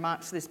opening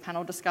remarks to this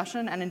panel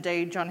discussion, and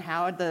indeed John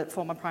Howard, the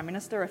former Prime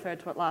Minister, referred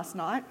to it last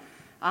night,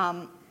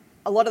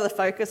 a lot of the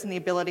focus and the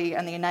ability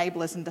and the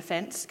enablers in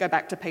defence go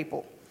back to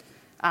people.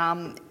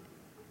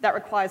 That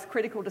requires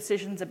critical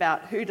decisions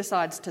about who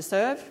decides to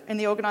serve in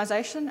the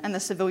organisation and the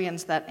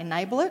civilians that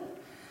enable it.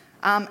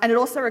 And it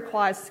also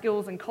requires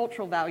skills and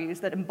cultural values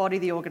that embody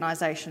the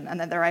organisation and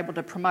that they're able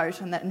to promote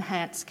and that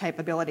enhance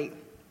capability.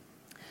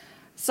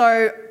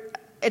 So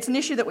it's an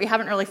issue that we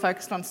haven't really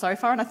focused on so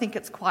far, and I think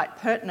it's quite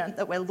pertinent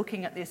that we're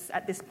looking at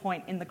this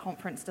point in the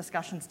conference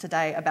discussions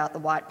today about the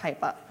white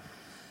paper.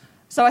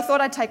 So I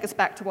thought I'd take us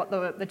back to what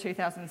the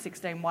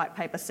 2016 white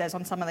paper says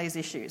on some of these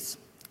issues.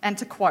 And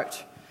to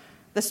quote,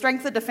 "The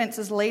strength of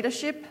Defence's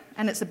leadership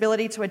and its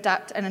ability to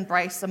adapt and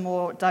embrace a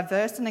more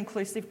diverse and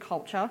inclusive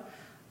culture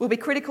will be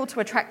critical to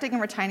attracting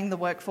and retaining the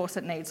workforce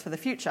it needs for the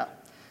future.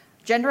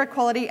 Gender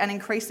equality and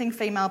increasing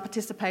female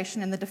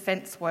participation in the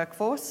defence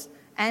workforce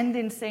and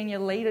in senior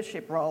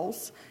leadership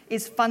roles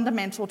is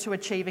fundamental to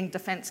achieving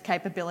defence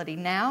capability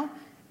now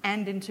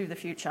and into the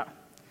future.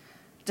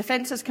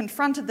 Defence has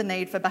confronted the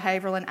need for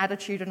behavioural and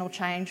attitudinal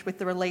change with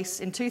the release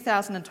in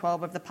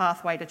 2012 of the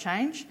Pathway to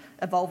Change,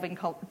 Evolving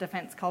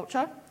Defence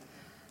Culture.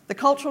 The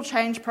Cultural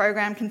Change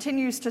Program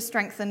continues to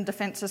strengthen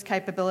Defence's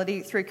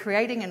capability through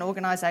creating an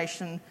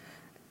organisation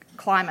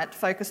climate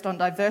focused on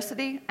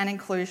diversity and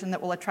inclusion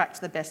that will attract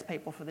the best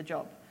people for the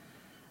job."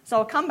 So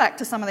I'll come back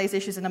to some of these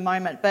issues in a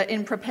moment, but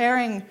in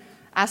preparing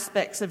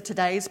aspects of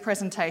today's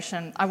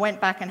presentation, I went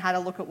back and had a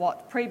look at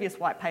what previous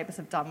white papers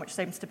have done, which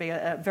seems to be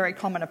a very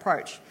common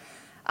approach.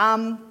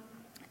 And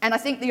I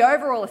think the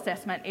overall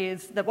assessment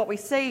is that what we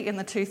see in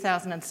the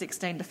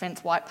 2016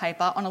 Defence White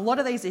Paper on a lot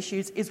of these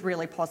issues is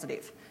really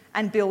positive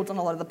and builds on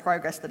a lot of the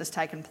progress that has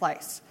taken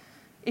place.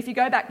 If you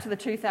go back to the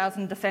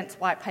 2000 Defence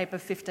White Paper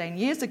 15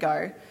 years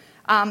ago,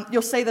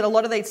 you'll see that a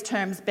lot of these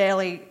terms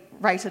barely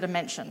rated a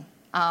mention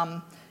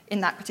in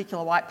that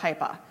particular white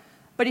paper.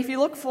 But if you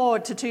look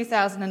forward to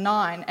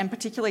 2009 and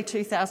particularly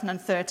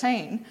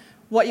 2013,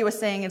 what you are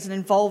seeing is an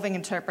evolving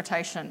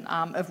interpretation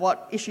of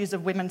what issues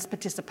of women's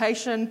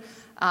participation,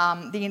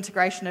 the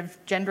integration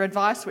of gender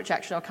advice, which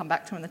actually I'll come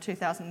back to in the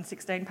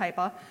 2016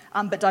 paper,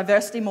 but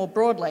diversity more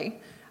broadly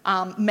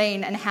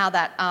mean and how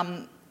that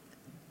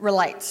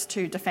relates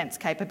to defence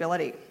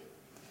capability.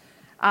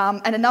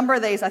 And a number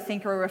of these, I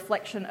think, are a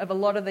reflection of a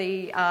lot of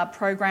the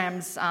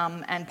programs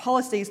and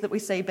policies that we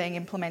see being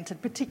implemented,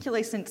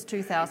 particularly since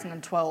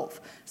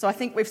 2012. So I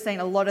think we've seen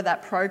a lot of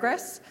that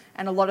progress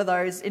and a lot of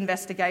those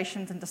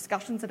investigations and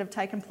discussions that have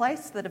taken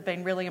place that have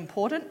been really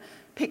important,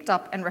 picked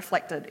up and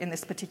reflected in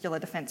this particular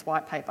Defence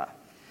White Paper.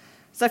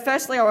 So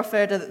firstly, I'll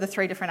refer to the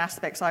three different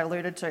aspects I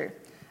alluded to.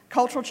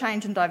 Cultural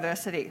change and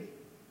diversity.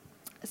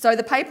 So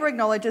the paper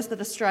acknowledges that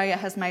Australia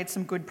has made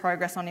some good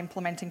progress on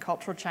implementing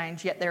cultural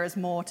change, yet there is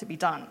more to be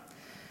done.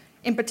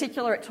 In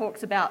particular, it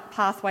talks about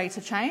Pathway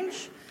to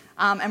Change,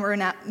 and we're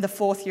in the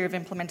fourth year of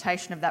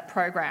implementation of that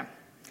program.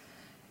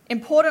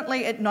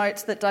 Importantly, it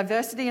notes that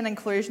diversity and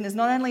inclusion is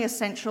not only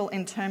essential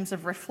in terms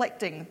of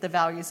reflecting the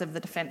values of the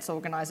defence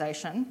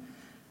organisation,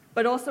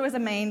 but also as a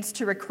means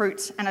to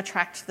recruit and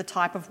attract the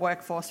type of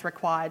workforce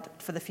required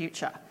for the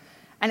future.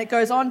 And it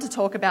goes on to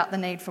talk about the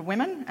need for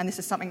women, and this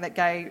is something that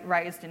Gay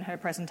raised in her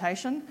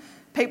presentation,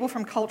 people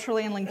from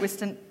culturally and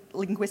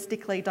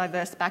linguistically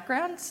diverse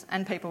backgrounds,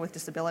 and people with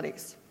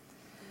disabilities.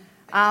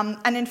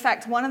 And in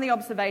fact, one of the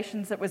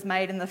observations that was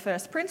made in the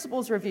first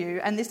principles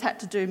review, and this had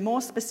to do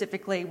more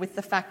specifically with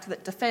the fact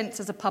that Defence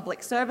as a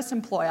public service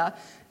employer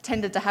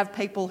tended to have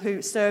people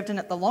who served in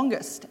it the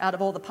longest out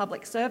of all the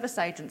public service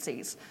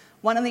agencies.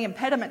 One of the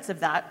impediments of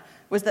that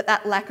was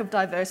that lack of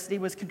diversity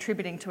was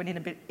contributing to an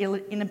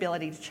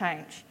inability to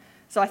change.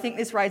 So I think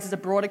this raises a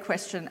broader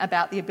question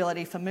about the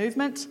ability for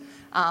movement,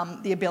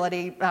 the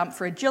ability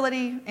for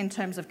agility in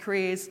terms of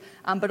careers,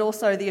 but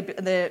also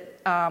the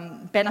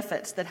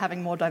benefits that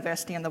having more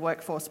diversity in the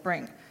workforce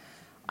bring.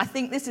 I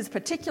think this is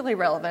particularly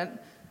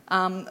relevant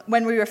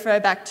when we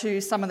refer back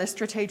to some of the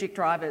strategic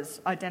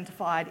drivers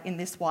identified in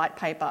this white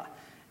paper.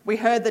 We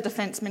heard the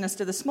Defence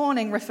Minister this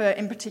morning refer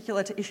in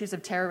particular to issues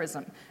of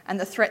terrorism and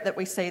the threat that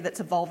we see that's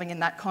evolving in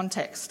that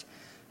context.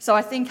 So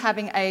I think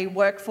having a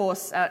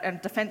workforce and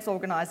defence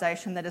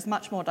organisation that is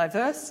much more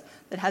diverse,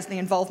 that has the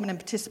involvement and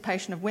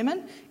participation of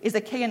women, is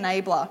a key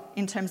enabler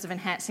in terms of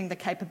enhancing the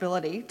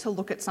capability to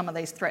look at some of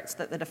these threats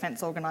that the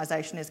defence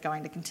organisation is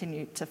going to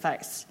continue to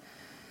face.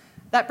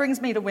 That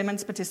brings me to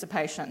women's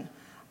participation.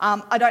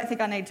 I don't think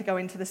I need to go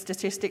into the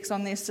statistics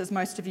on this. As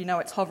most of you know,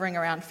 it's hovering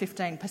around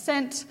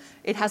 15%.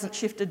 It hasn't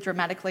shifted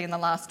dramatically in the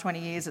last 20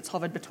 years. It's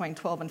hovered between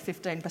 12 and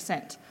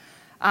 15%.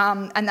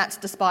 And that's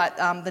despite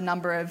the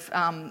number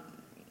of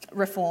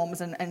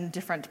reforms and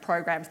different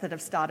programs that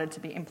have started to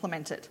be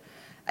implemented.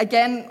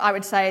 Again, I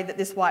would say that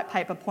this white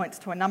paper points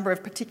to a number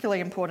of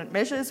particularly important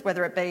measures,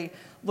 whether it be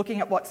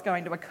looking at what's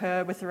going to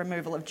occur with the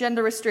removal of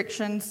gender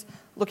restrictions,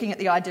 looking at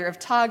the idea of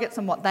targets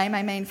and what they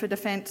may mean for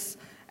defence,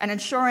 and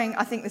ensuring,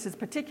 I think this is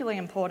particularly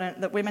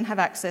important, that women have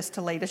access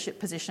to leadership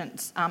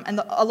positions. And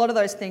a lot of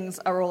those things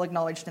are all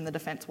acknowledged in the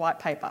Defence White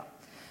Paper.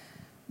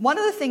 One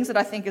of the things that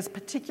I think is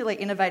particularly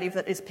innovative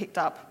that is picked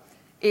up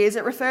is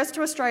it refers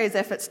to Australia's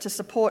efforts to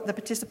support the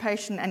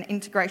participation and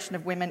integration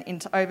of women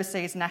into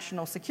overseas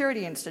national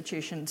security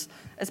institutions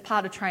as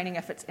part of training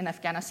efforts in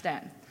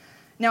Afghanistan.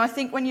 Now, I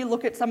think when you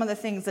look at some of the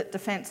things that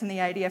Defence and the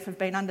ADF have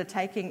been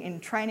undertaking in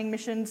training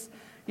missions,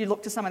 you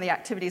look to some of the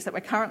activities that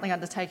we're currently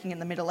undertaking in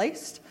the Middle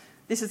East,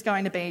 this is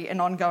going to be an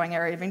ongoing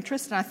area of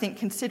interest, and I think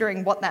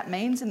considering what that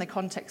means in the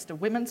context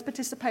of women's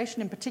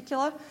participation in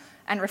particular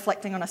and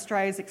reflecting on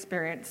Australia's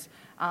experience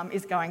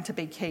is going to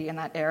be key in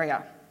that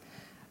area.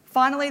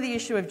 Finally, the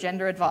issue of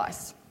gender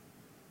advice.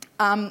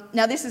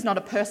 Now, this is not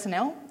a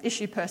personnel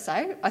issue per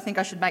se. I think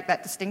I should make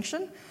that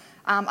distinction.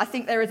 I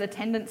think there is a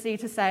tendency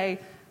to say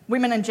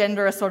women and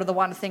gender are sort of the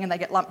one thing and they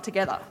get lumped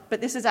together. But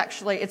this is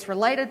actually, it's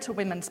related to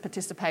women's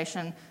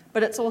participation,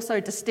 but it's also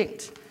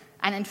distinct.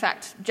 And in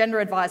fact, gender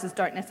advisors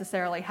don't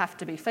necessarily have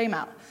to be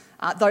female.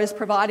 Those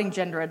providing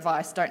gender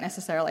advice don't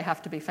necessarily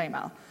have to be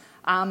female.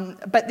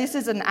 But this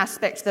is an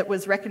aspect that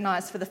was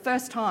recognised for the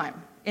first time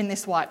in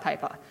this white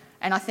paper.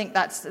 And I think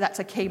that's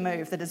a key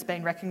move that has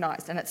been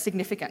recognised, and it's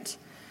significant.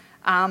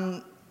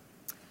 The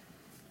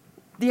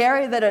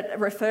area that it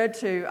referred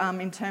to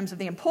in terms of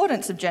the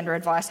importance of gender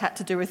advice had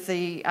to do with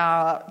the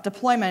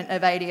deployment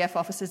of ADF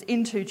officers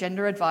into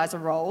gender advisor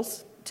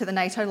roles to the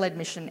NATO-led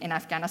mission in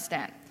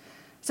Afghanistan.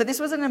 So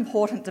this was an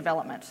important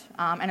development,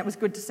 and it was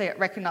good to see it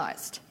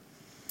recognised.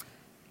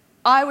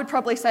 I would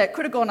probably say it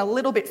could have gone a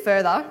little bit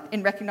further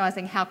in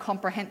recognising how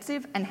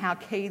comprehensive and how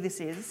key this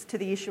is to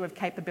the issue of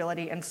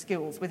capability and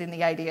skills within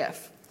the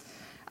ADF.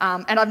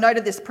 And I've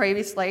noted this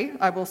previously,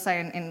 I will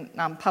say in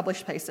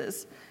published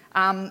pieces,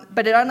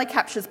 but it only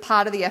captures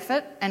part of the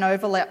effort and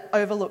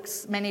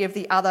overlooks many of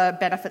the other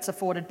benefits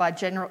afforded by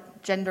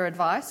gender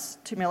advice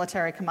to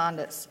military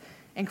commanders,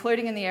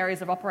 including in the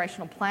areas of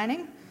operational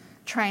planning,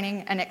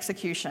 training and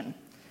execution.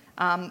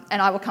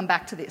 And I will come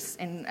back to this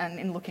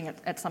in looking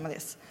at some of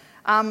this.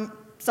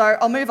 So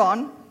I'll move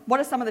on. What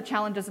are some of the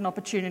challenges and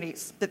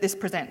opportunities that this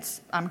presents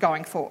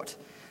going forward?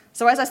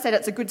 So as I said,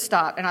 it's a good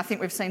start, and I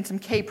think we've seen some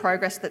key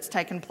progress that's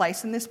taken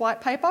place in this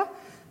white paper,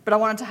 but I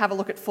wanted to have a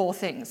look at 4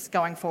 things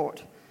going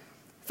forward.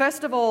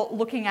 First of all,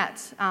 looking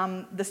at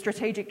the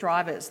strategic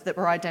drivers that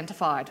were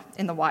identified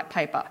in the white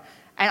paper.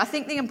 And I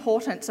think the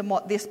importance and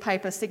what this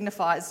paper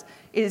signifies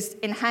is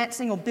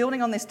enhancing or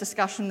building on this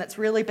discussion that's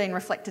really been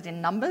reflected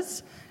in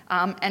numbers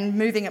and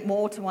moving it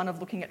more to one of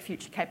looking at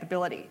future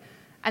capability.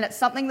 And it's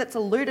something that's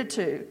alluded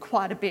to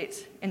quite a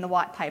bit in the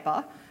white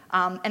paper,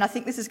 and I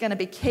think this is going to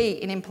be key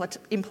in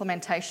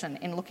implementation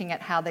in looking at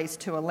how these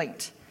two are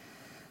linked.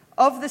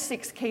 Of the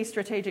 6 key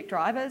strategic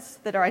drivers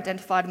that are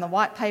identified in the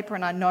white paper,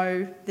 and I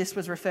know this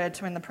was referred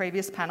to in the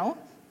previous panel,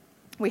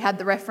 we had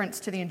the reference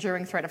to the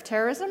enduring threat of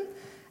terrorism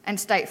and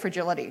state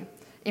fragility,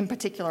 in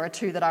particular, are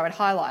 2 that I would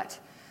highlight.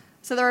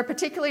 So there are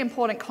particularly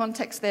important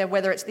contexts there,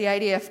 whether it's the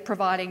ADF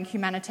providing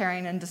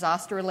humanitarian and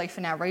disaster relief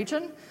in our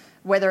region,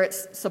 whether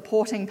it's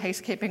supporting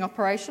peacekeeping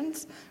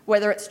operations,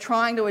 whether it's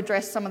trying to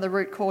address some of the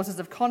root causes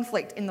of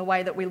conflict in the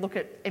way that we look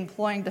at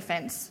employing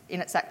defence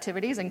in its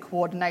activities in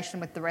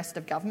coordination with the rest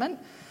of government.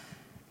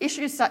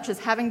 Issues such as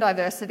having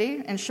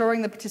diversity,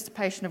 ensuring the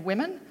participation of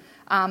women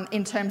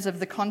in terms of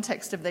the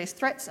context of these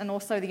threats, and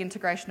also the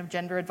integration of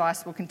gender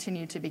advice will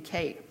continue to be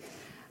key.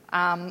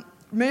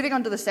 Moving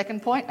on to the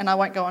second point, and I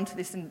won't go into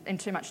this in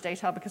too much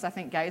detail because I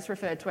think Gay's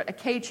referred to it, a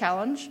key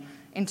challenge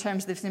in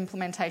terms of this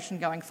implementation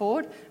going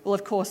forward will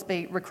of course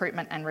be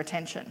recruitment and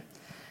retention.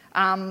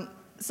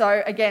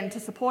 So again, to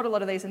support a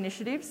lot of these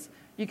initiatives,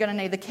 you're going to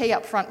need the key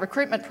upfront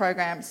recruitment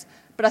programs,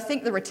 but I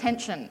think the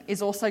retention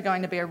is also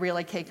going to be a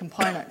really key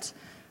component.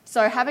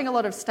 So having a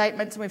lot of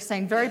statements, and we've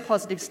seen very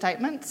positive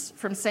statements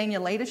from senior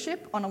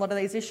leadership on a lot of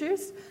these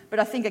issues, but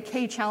I think a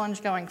key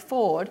challenge going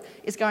forward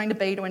is going to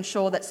be to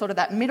ensure that sort of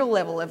that middle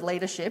level of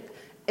leadership,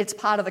 it's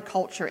part of the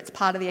culture, it's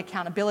part of the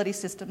accountability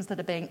systems that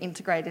are being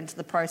integrated into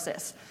the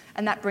process.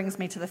 And that brings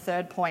me to the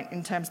third point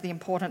in terms of the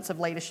importance of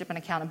leadership and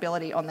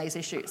accountability on these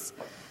issues.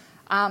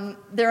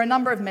 There are a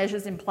number of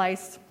measures in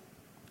place.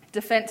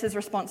 Defence is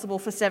responsible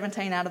for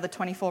 17 out of the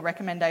 24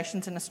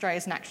 recommendations in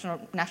Australia's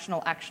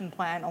National Action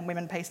Plan on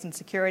Women, Peace and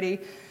Security.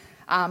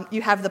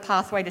 You have the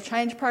Pathway to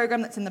Change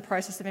program that's in the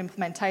process of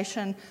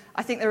implementation.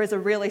 I think there is a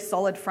really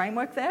solid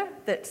framework there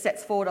that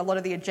sets forward a lot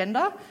of the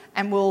agenda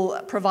and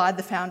will provide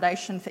the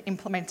foundation for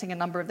implementing a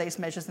number of these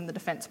measures in the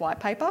Defence White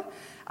Paper.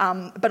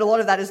 But a lot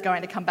of that is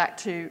going to come back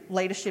to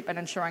leadership and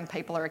ensuring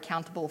people are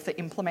accountable for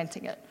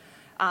implementing it.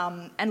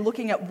 And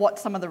looking at what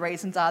some of the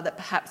reasons are that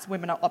perhaps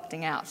women are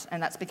opting out,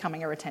 and that's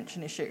becoming a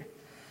retention issue.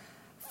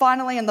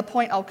 Finally, and the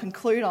point I'll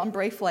conclude on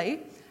briefly,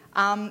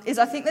 is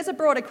I think there's a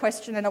broader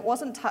question, and it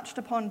wasn't touched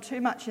upon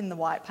too much in the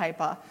white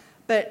paper,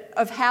 but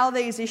of how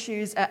these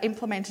issues are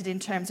implemented in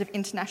terms of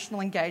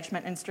international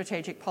engagement and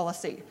strategic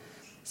policy.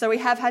 So we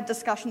have had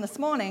discussion this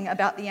morning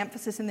about the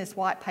emphasis in this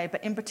white paper,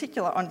 in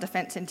particular on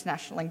defence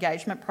international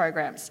engagement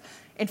programs.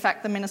 In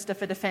fact, the Minister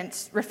for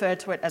Defence referred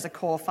to it as a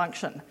core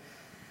function.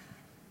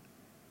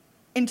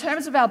 In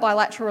terms of our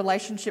bilateral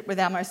relationship with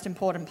our most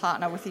important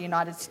partner, with the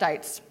United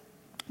States,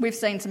 we've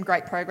seen some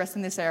great progress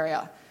in this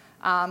area.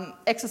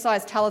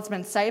 Exercise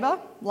Talisman Sabre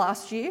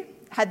last year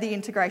had the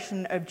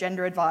integration of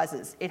gender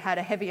advisors. It had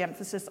a heavy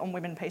emphasis on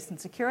women, peace and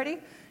security.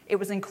 It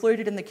was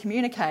included in the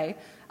communique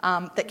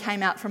that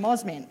came out from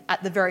OSMIN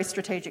at the very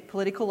strategic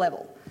political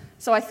level.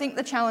 So I think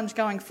the challenge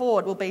going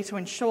forward will be to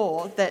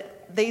ensure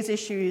that these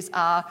issues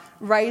are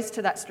raised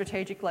to that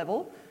strategic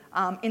level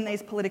in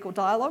these political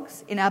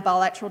dialogues, in our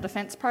bilateral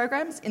defence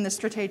programs, in the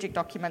strategic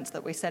documents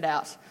that we set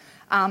out.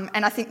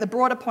 And I think the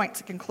broader point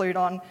to conclude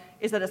on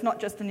is that it's not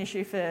just an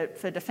issue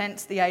for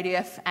defence, the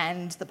ADF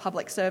and the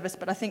public service,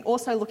 but I think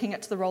also looking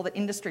at the role that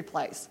industry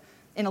plays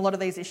in a lot of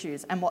these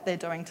issues and what they're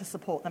doing to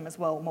support them as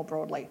well more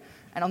broadly.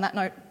 And on that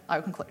note, I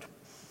will conclude.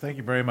 Thank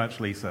you very much,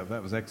 Lisa.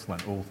 That was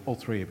excellent, all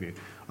three of you.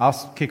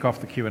 I'll kick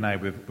off the Q&A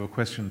with a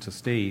question to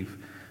Steve.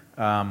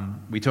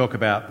 We talk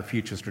about the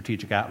future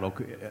strategic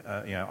outlook.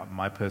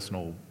 My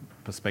personal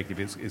perspective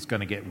is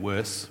going to get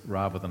worse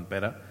rather than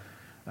better,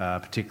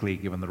 particularly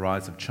given the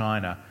rise of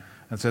China.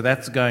 And so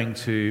that's going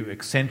to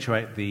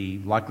accentuate the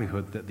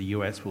likelihood that the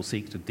US will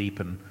seek to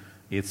deepen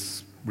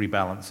its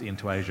rebalance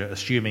into Asia,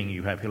 assuming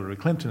you have Hillary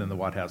Clinton in the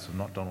White House and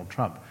not Donald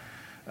Trump.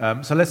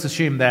 So let's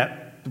assume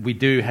that we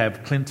do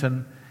have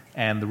Clinton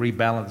and the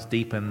rebalance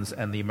deepens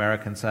and the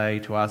Americans say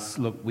to us,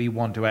 look, we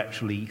want to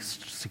actually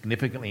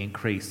significantly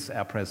increase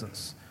our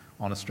presence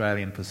on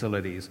Australian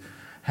facilities.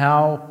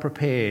 How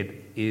prepared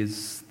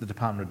is the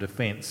Department of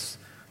Defence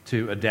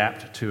to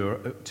adapt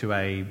to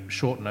a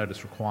short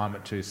notice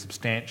requirement to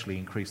substantially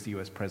increase the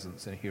US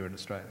presence here in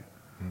Australia?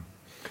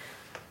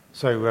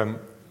 So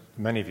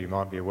many of you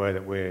might be aware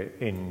that we're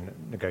in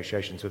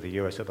negotiations with the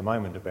US at the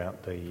moment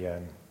about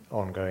the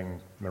ongoing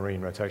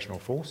Marine Rotational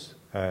Force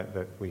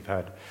that we've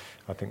had.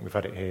 I think we've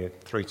had it here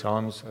 3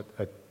 times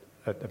at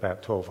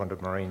about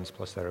 1,200 Marines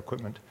plus their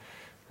equipment.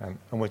 And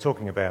we're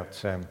talking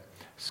about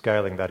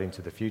scaling that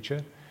into the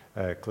future.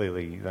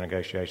 Clearly, the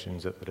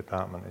negotiations that the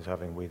department is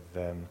having with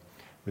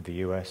the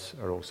US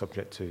are all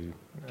subject to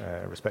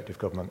respective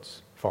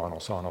governments' final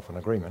sign-off and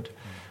agreement.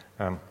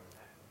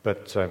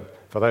 But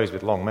for those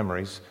with long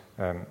memories,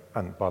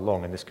 and by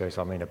long in this case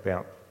I mean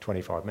about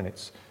 25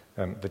 minutes,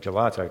 the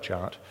gelato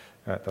chart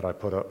that I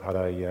put up had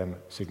a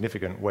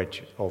significant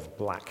wedge of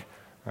black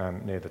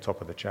near the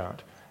top of the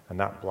chart, and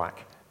that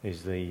black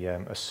is the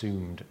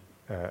assumed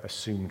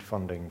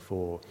funding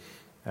for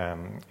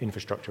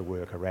infrastructure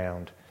work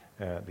around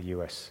the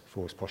US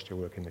force posture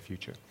work in the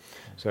future.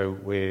 So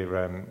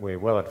we're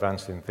well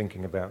advanced in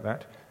thinking about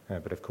that,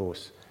 but of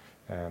course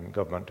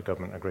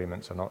government-to-government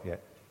agreements are not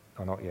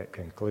yet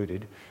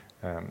concluded,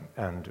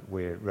 and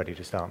we're ready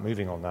to start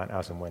moving on that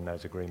as and when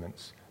those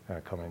agreements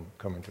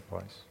come into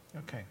place.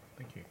 Okay,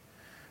 thank you.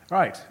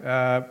 Right,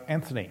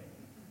 Anthony.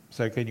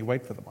 So can you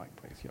wait for the mic,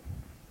 please? Yep.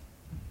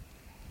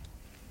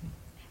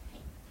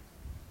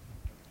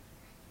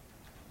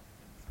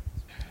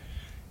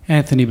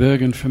 Anthony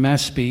Bergen from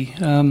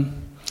ASPI.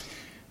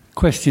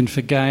 Question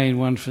for Gay and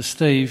one for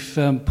Steve.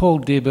 Paul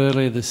Dibb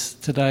earlier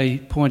today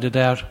pointed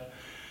out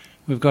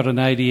we've got an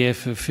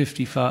ADF of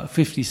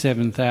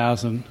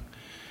 57,000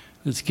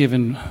 that's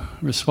given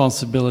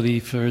responsibility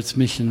for its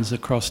missions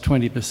across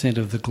 20%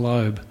 of the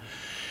globe.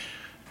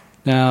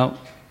 Now,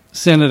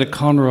 Senator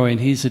Conroy in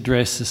his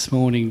address this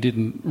morning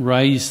didn't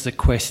raise the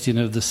question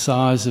of the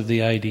size of the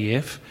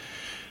ADF.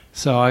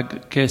 So I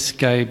guess,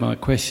 Gabe, my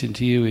question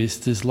to you is,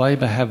 does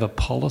Labor have a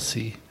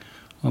policy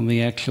on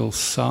the actual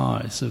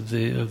size of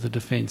the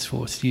Defence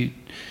Force?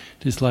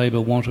 Does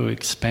Labor want to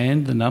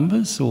expand the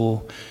numbers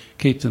or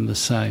keep them the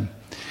same?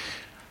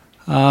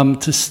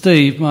 To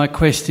Steve, my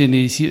question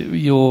is,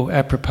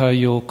 apropos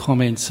your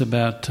comments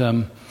about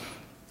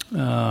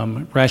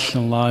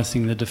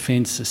rationalising the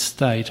defence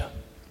estate.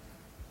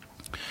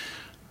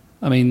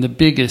 I mean, the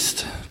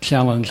biggest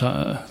challenge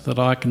that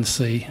I can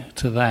see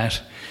to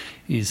that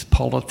is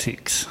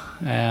politics,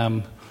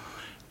 the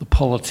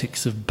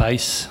politics of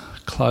base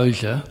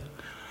closure,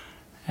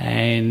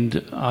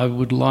 and I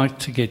would like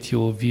to get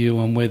your view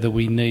on whether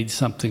we need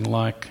something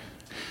like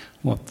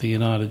what the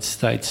United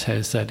States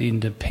has, that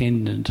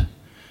independent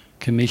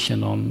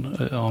commission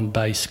on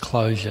base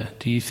closure.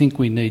 Do you think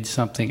we need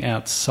something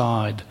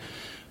outside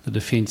the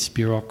defence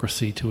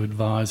bureaucracy to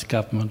advise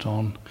government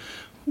on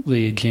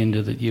the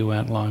agenda that you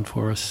outlined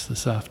for us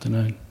this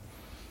afternoon.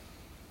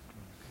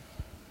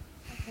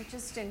 Okay,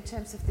 just in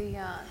terms of the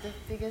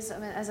figures, I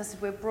mean, as I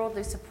said, we're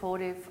broadly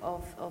supportive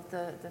of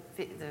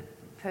the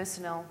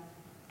personnel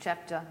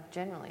chapter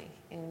generally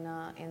in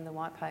the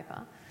white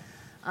paper.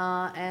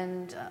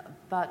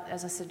 But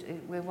as I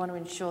said, we want to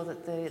ensure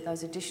that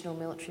those additional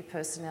military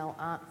personnel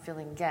aren't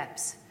filling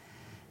gaps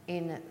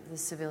in the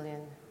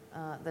civilian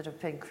that have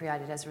been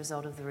created as a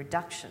result of the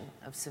reduction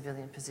of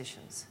civilian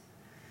positions.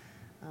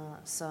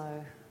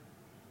 So,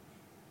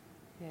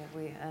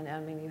 yeah, and I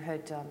mean, you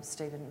heard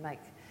Stephen make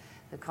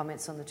the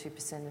comments on the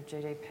 2% of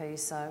GDP.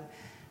 So,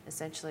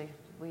 essentially,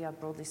 we are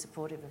broadly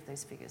supportive of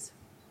these figures.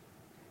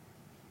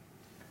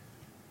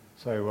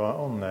 So,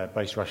 on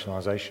base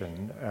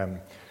rationalisation.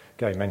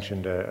 Gay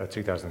mentioned a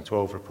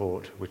 2012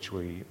 report, which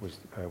we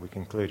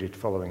concluded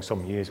following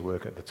some years'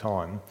 work at the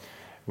time,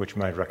 which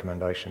made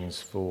recommendations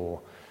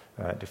for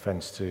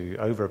Defence to,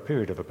 over a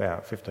period of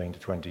about 15 to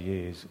 20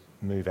 years,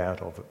 move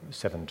out of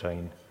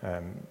 17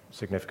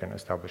 significant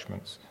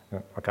establishments.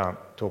 I can't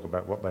talk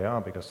about what they are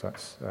because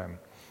that's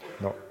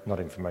not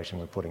information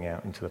we're putting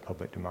out into the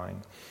public domain.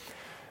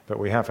 But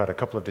we have had a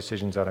couple of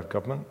decisions out of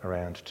government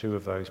around 2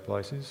 of those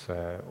places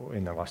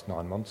in the last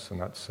 9 months, and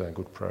that's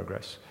good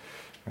progress.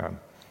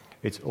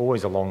 It's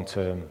always a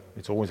long-term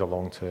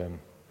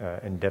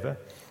endeavour,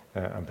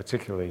 and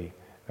particularly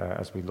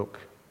as we look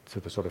to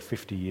the sort of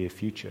 50-year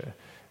future,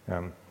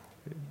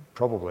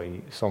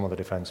 probably some of the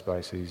defence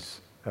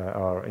bases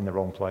are in the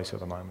wrong place at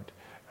the moment.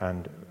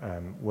 And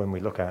when we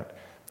look at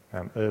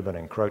urban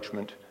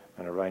encroachment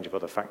and a range of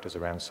other factors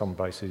around some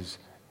bases,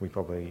 we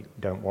probably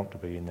don't want to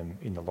be in them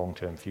in the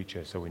long-term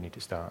future, so we need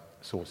to start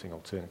sourcing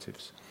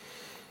alternatives.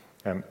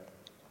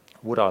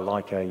 Would I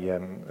like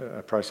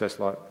a process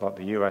like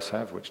the US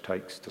have, which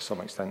takes, to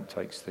some extent,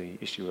 takes the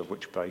issue of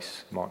which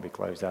base might be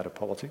closed out of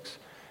politics?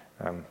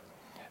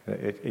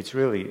 It's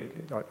really,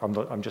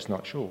 I'm just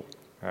not sure.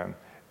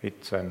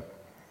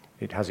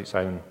 It has its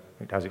own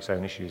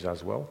issues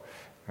as well.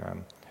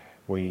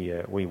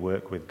 We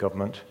work with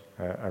government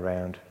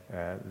around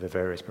the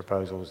various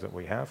proposals that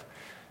we have.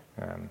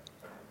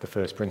 The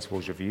First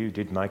Principles Review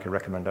did make a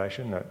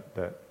recommendation that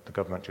the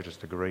government should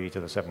just agree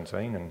to the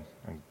 17 and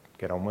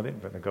get on with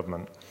it, but the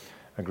government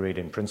agreed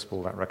in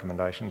principle that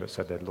recommendation, but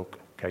said they'd look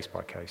case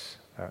by case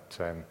at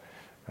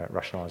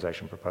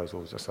rationalisation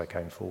proposals as they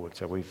came forward.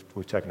 So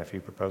we've taken a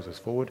few proposals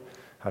forward,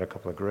 had a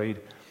couple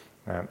agreed,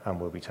 and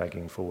we'll be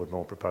taking forward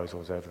more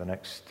proposals over the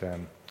next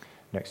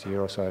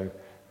year or so.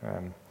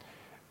 And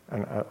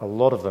a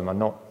lot of them are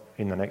not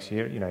in the next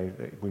year. You know,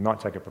 we might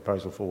take a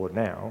proposal forward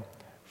now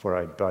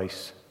for a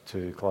base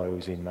to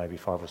close in maybe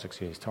 5 or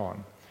 6 years'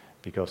 time,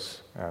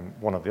 because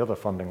one of the other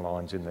funding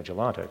lines in the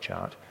gelato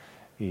chart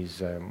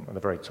is at the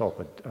very top,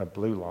 a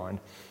blue line,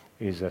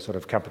 is a sort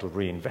of capital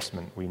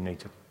reinvestment we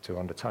need to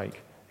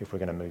undertake if we're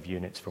going to move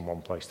units from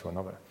one place to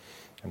another.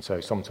 And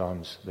so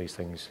sometimes these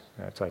things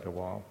take a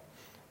while.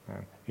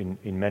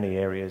 In many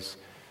areas,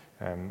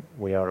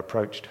 we are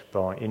approached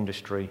by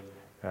industry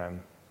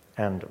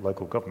and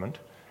local government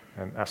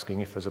asking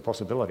if there's a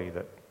possibility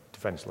that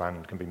defence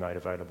land can be made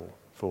available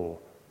for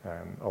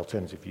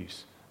alternative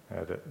use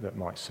that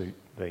might suit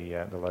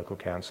the local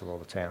council or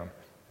the town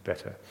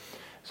better.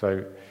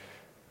 So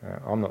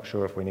I'm not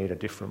sure if we need a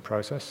different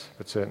process,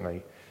 but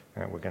certainly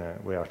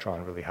we are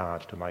trying really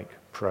hard to make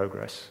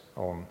progress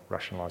on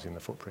rationalising the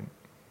footprint.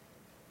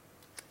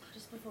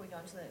 Just before we go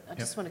on to that, I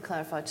just want to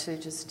clarify too,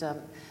 just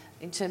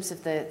in terms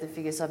of the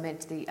figures, I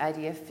meant the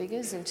ADF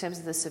figures. In terms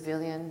of the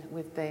civilian,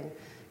 we've been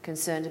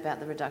concerned about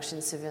the reduction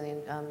in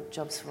civilian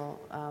jobs for,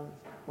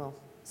 well,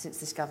 since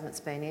this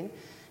government's been in.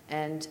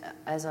 And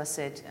as I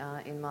said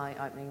in my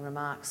opening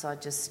remarks,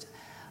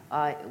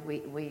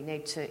 we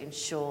need to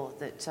ensure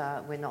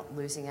that we're not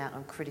losing out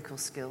on critical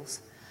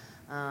skills,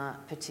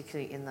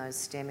 particularly in those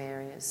STEM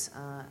areas.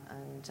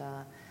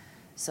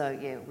 So,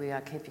 yeah, we are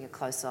keeping a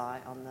close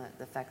eye on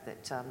the fact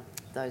that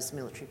those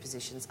military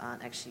positions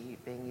aren't actually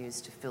being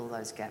used to fill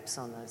those gaps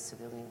on those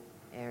civilian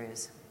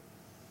areas.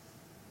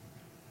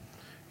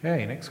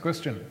 Okay, next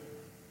question.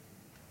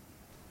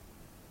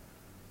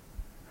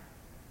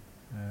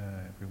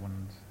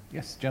 Everyone's...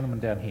 Yes, gentleman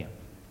down here.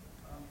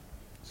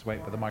 Just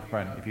wait for the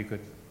microphone, if you could.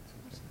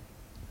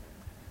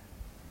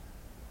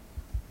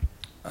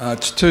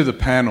 It's to the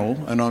panel,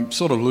 and I'm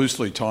sort of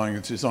loosely tying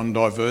this on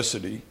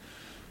diversity,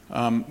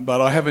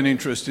 but I have an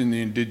interest in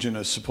the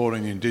Indigenous,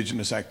 supporting the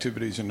Indigenous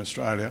activities in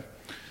Australia.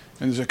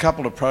 And there's a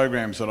couple of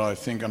programs that I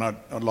think, and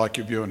I'd like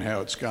your view on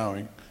how it's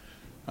going.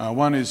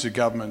 One is the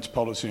government's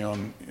policy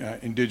on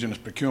Indigenous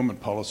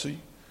procurement policy.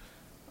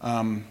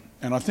 And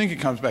I think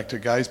it comes back to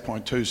Gay's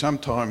point too.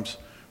 Sometimes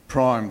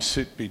primes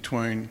sit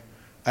between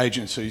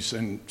agencies,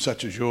 and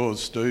such as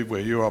yours, Steve, where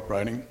you're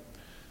operating,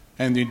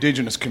 and the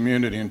Indigenous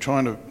community, and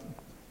trying to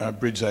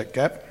bridge that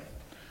gap.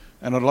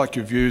 And I'd like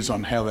your views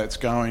on how that's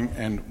going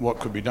and what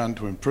could be done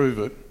to improve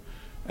it.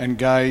 And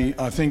Gay,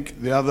 I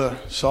think the other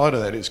side of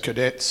that is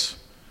cadets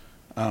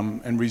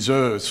and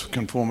reserves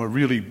can form a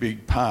really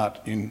big part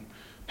in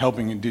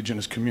helping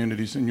Indigenous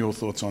communities, and your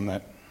thoughts on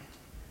that.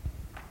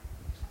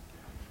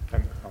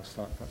 I'll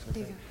start if that's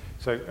okay.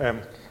 So,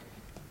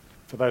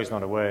 for those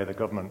not aware, the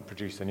government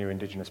produced a new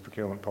Indigenous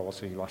procurement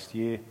policy last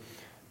year.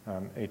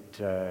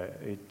 It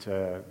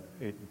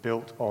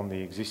built on the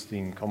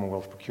existing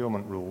Commonwealth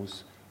procurement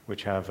rules,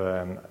 which have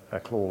a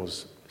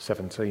clause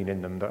 17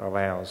 in them that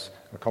allows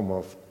a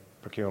Commonwealth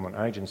procurement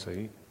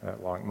agency,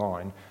 like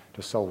mine,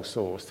 to sole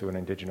source to an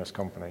Indigenous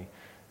company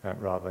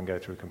rather than go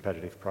through a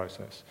competitive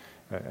process.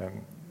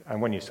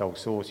 And when you sole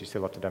source, you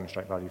still have to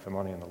demonstrate value for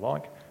money and the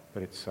like,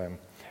 but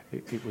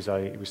it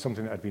was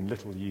something that had been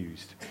little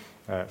used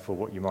for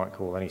what you might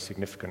call any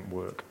significant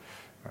work.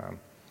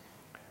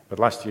 But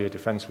last year,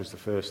 Defence was the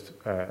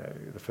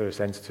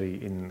first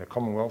entity in the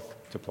Commonwealth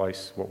to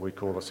place what we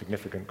call a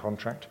significant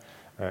contract.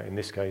 In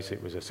this case,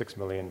 it was a $6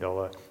 million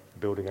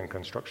building and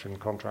construction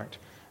contract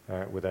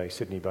with a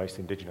Sydney-based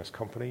Indigenous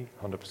company,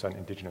 100%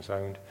 Indigenous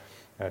owned,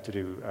 to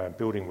do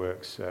building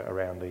works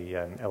around the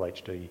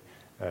LHD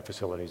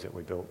facilities that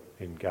we built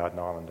in Garden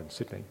Island and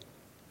Sydney.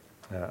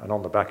 And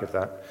on the back of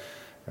that,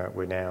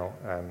 we've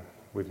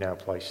now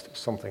placed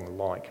something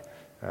like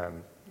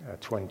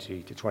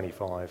 20 to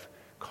 25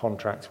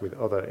 contracts with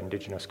other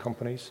Indigenous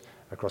companies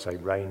across a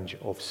range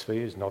of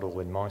spheres, not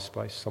all in my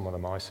space, some of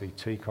them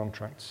ICT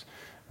contracts,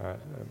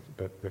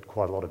 but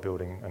quite a lot of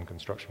building and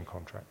construction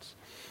contracts.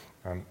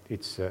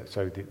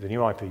 So the new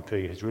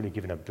IPP has really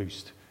given a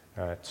boost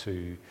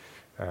to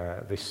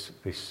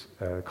this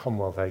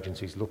Commonwealth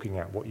agencies looking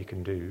at what you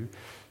can do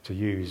to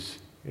use,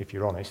 if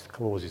you're honest,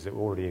 clauses that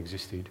already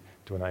existed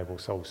to enable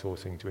sole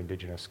sourcing to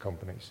Indigenous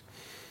companies.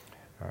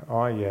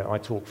 I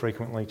talk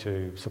frequently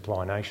to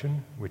Supply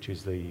Nation, which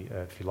is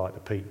if you like,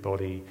 the peak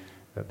body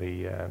that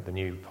the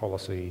new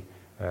policy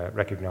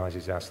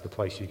recognises as the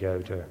place you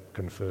go to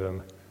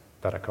confirm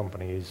that a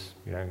company is,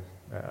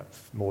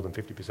 more than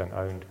 50%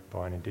 owned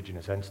by an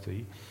Indigenous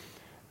entity,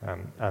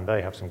 and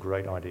they have some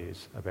great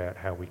ideas about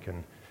how we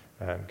can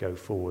go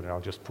forward. And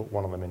I'll just put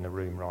one of them in the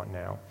room right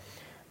now.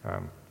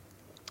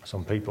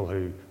 Some people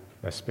who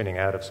are spinning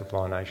out of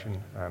Supply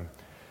Nation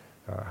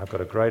have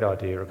got a great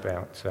idea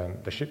about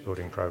the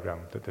shipbuilding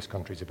program that this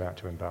country is about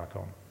to embark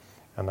on.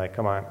 And they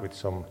come out with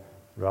some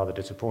rather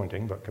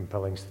disappointing but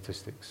compelling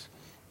statistics.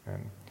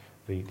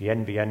 The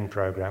NBN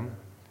program,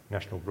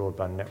 National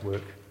Broadband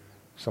Network,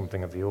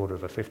 something of the order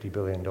of a $50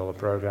 billion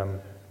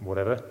program,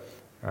 whatever,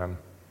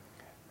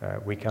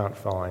 we can't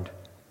find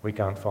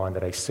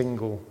that a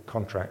single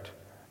contract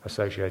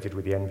associated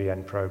with the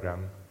NBN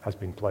program has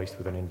been placed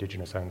with an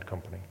Indigenous-owned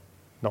company.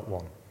 Not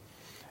one.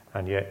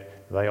 And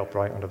yet they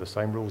operate under the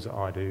same rules that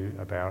I do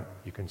about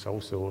you can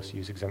sole source,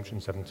 use exemption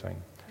 17.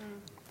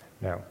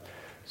 Now,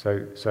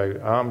 so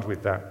armed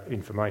with that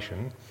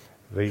information,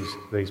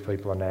 these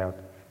people are out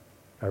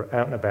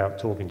and about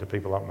talking to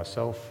people like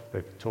myself.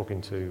 They're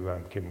talking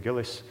to Kim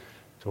Gillis,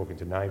 talking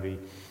to Navy,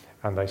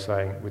 and they're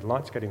saying, we'd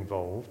like to get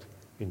involved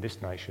in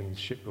this nation's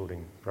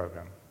shipbuilding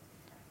program.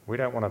 We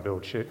don't want to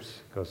build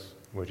ships because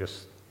we're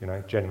just,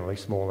 generally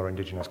smaller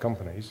Indigenous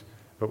companies,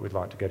 but we'd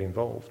like to get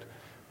involved.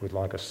 We'd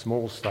like a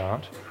small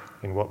start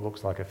in what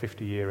looks like a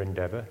 50-year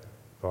endeavour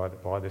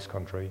by this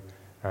country,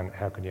 and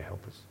how can you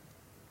help us?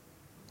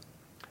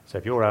 So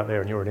if you're out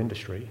there and you're in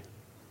industry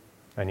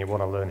and you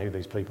want to learn who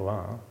these people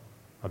are,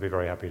 I'd be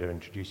very happy to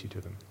introduce you to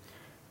them.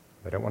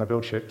 They don't want to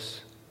build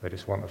ships, they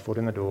just want a foot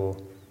in the door,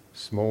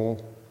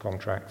 small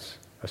contracts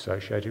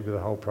associated with the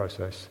whole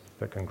process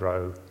that can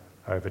grow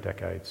over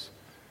decades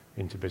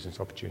into business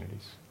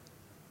opportunities.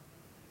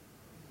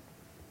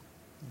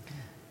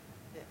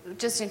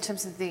 Just in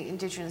terms of the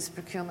Indigenous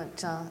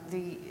procurement,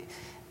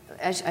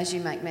 as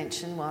you make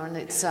mention, Warren,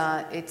 it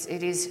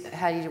is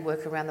how do you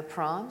work around the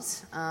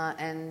primes,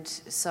 and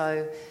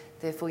so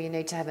therefore you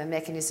need to have a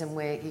mechanism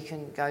where you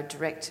can go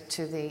direct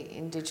to the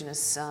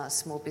Indigenous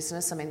small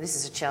business. I mean, this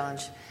is a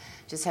challenge.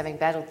 Just having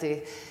battled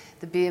the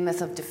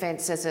behemoth of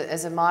defence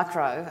as a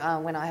micro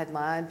when I had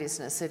my own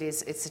business,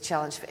 it's a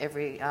challenge for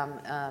every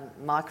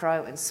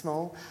micro and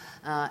small,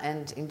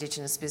 and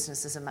Indigenous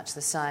businesses are much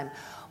the same.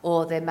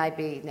 Or there may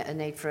be a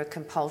need for a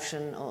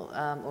compulsion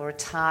or a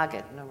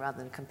target, rather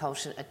than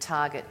compulsion, a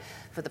target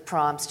for the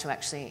primes to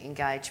actually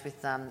engage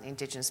with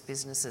Indigenous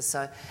businesses.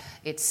 So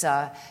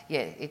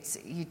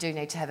you do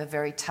need to have a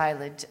very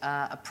tailored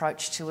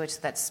approach to it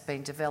that's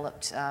been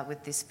developed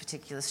with this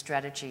particular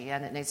strategy,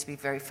 and it needs to be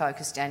very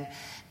focused and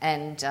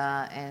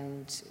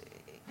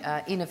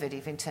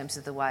innovative in terms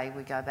of the way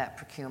we go about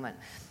procurement.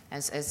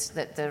 As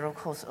that they're of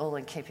course all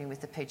in keeping with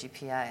the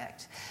PGPA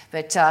Act,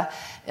 but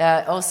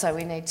also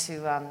we need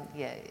to,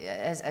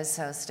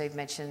 as Steve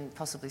mentioned,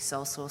 possibly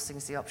sole sourcing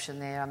is the option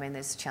there. I mean,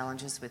 there's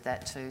challenges with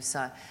that too.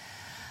 So,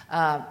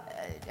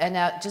 and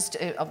now just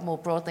more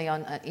broadly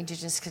on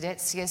Indigenous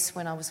cadets. Yes,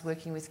 when I was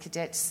working with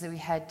cadets, we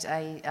had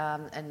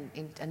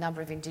a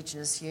number of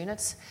Indigenous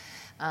units.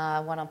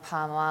 One on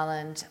Palm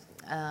Island,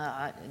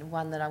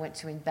 one that I went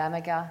to in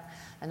Bamaga,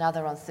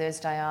 another on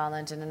Thursday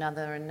Island, and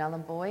another in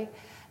Nullarbor.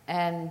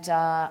 And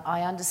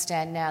I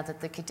understand now that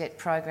the cadet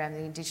program, the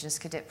Indigenous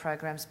cadet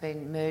program, has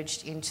been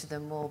merged into the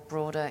more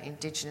broader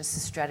Indigenous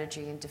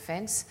strategy in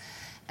defence.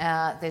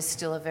 there's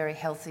still a very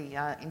healthy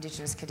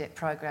Indigenous cadet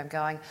program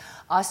going.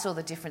 I saw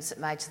the difference it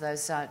made to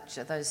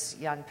those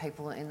young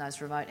people in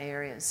those remote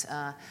areas.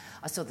 I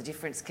saw the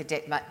difference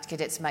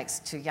cadets makes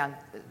to young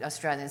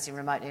Australians in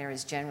remote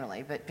areas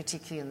generally, but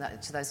particularly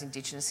to those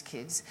Indigenous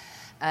kids.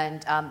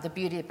 And the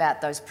beauty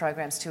about those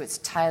programs too, it's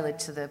tailored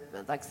to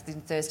like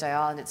in Thursday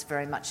Island, it's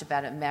very much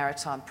about a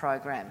maritime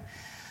program.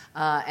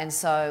 And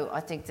so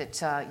I think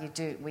that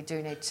we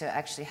do need to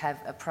actually have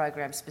a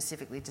program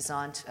specifically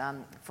designed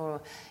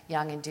for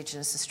young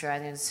Indigenous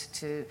Australians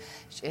to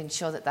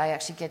ensure that they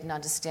actually get an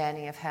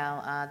understanding of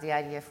how the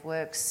ADF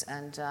works,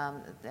 and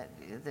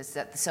there's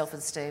the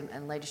self-esteem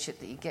and leadership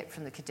that you get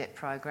from the cadet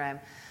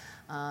program.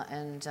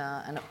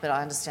 But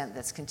I understand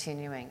that's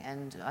continuing,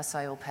 and I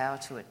say all power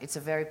to it. It's a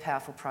very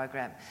powerful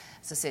program,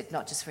 as I said,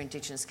 not just for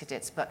Indigenous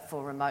cadets, but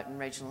for remote and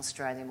regional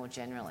Australia more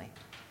generally.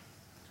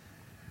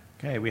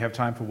 Okay, we have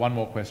time for one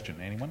more question.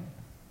 Anyone?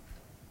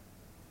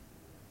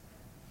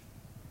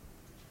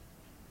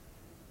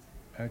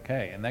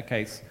 Okay, in that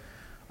case,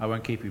 I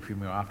won't keep you from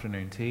your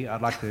afternoon tea.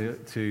 I'd like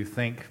to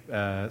thank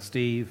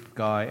Steve,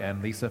 Guy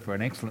and Lisa for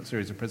an excellent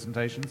series of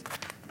presentations.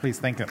 Please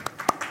thank them.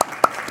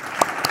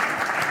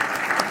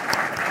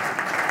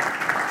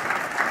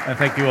 And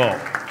thank you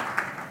all.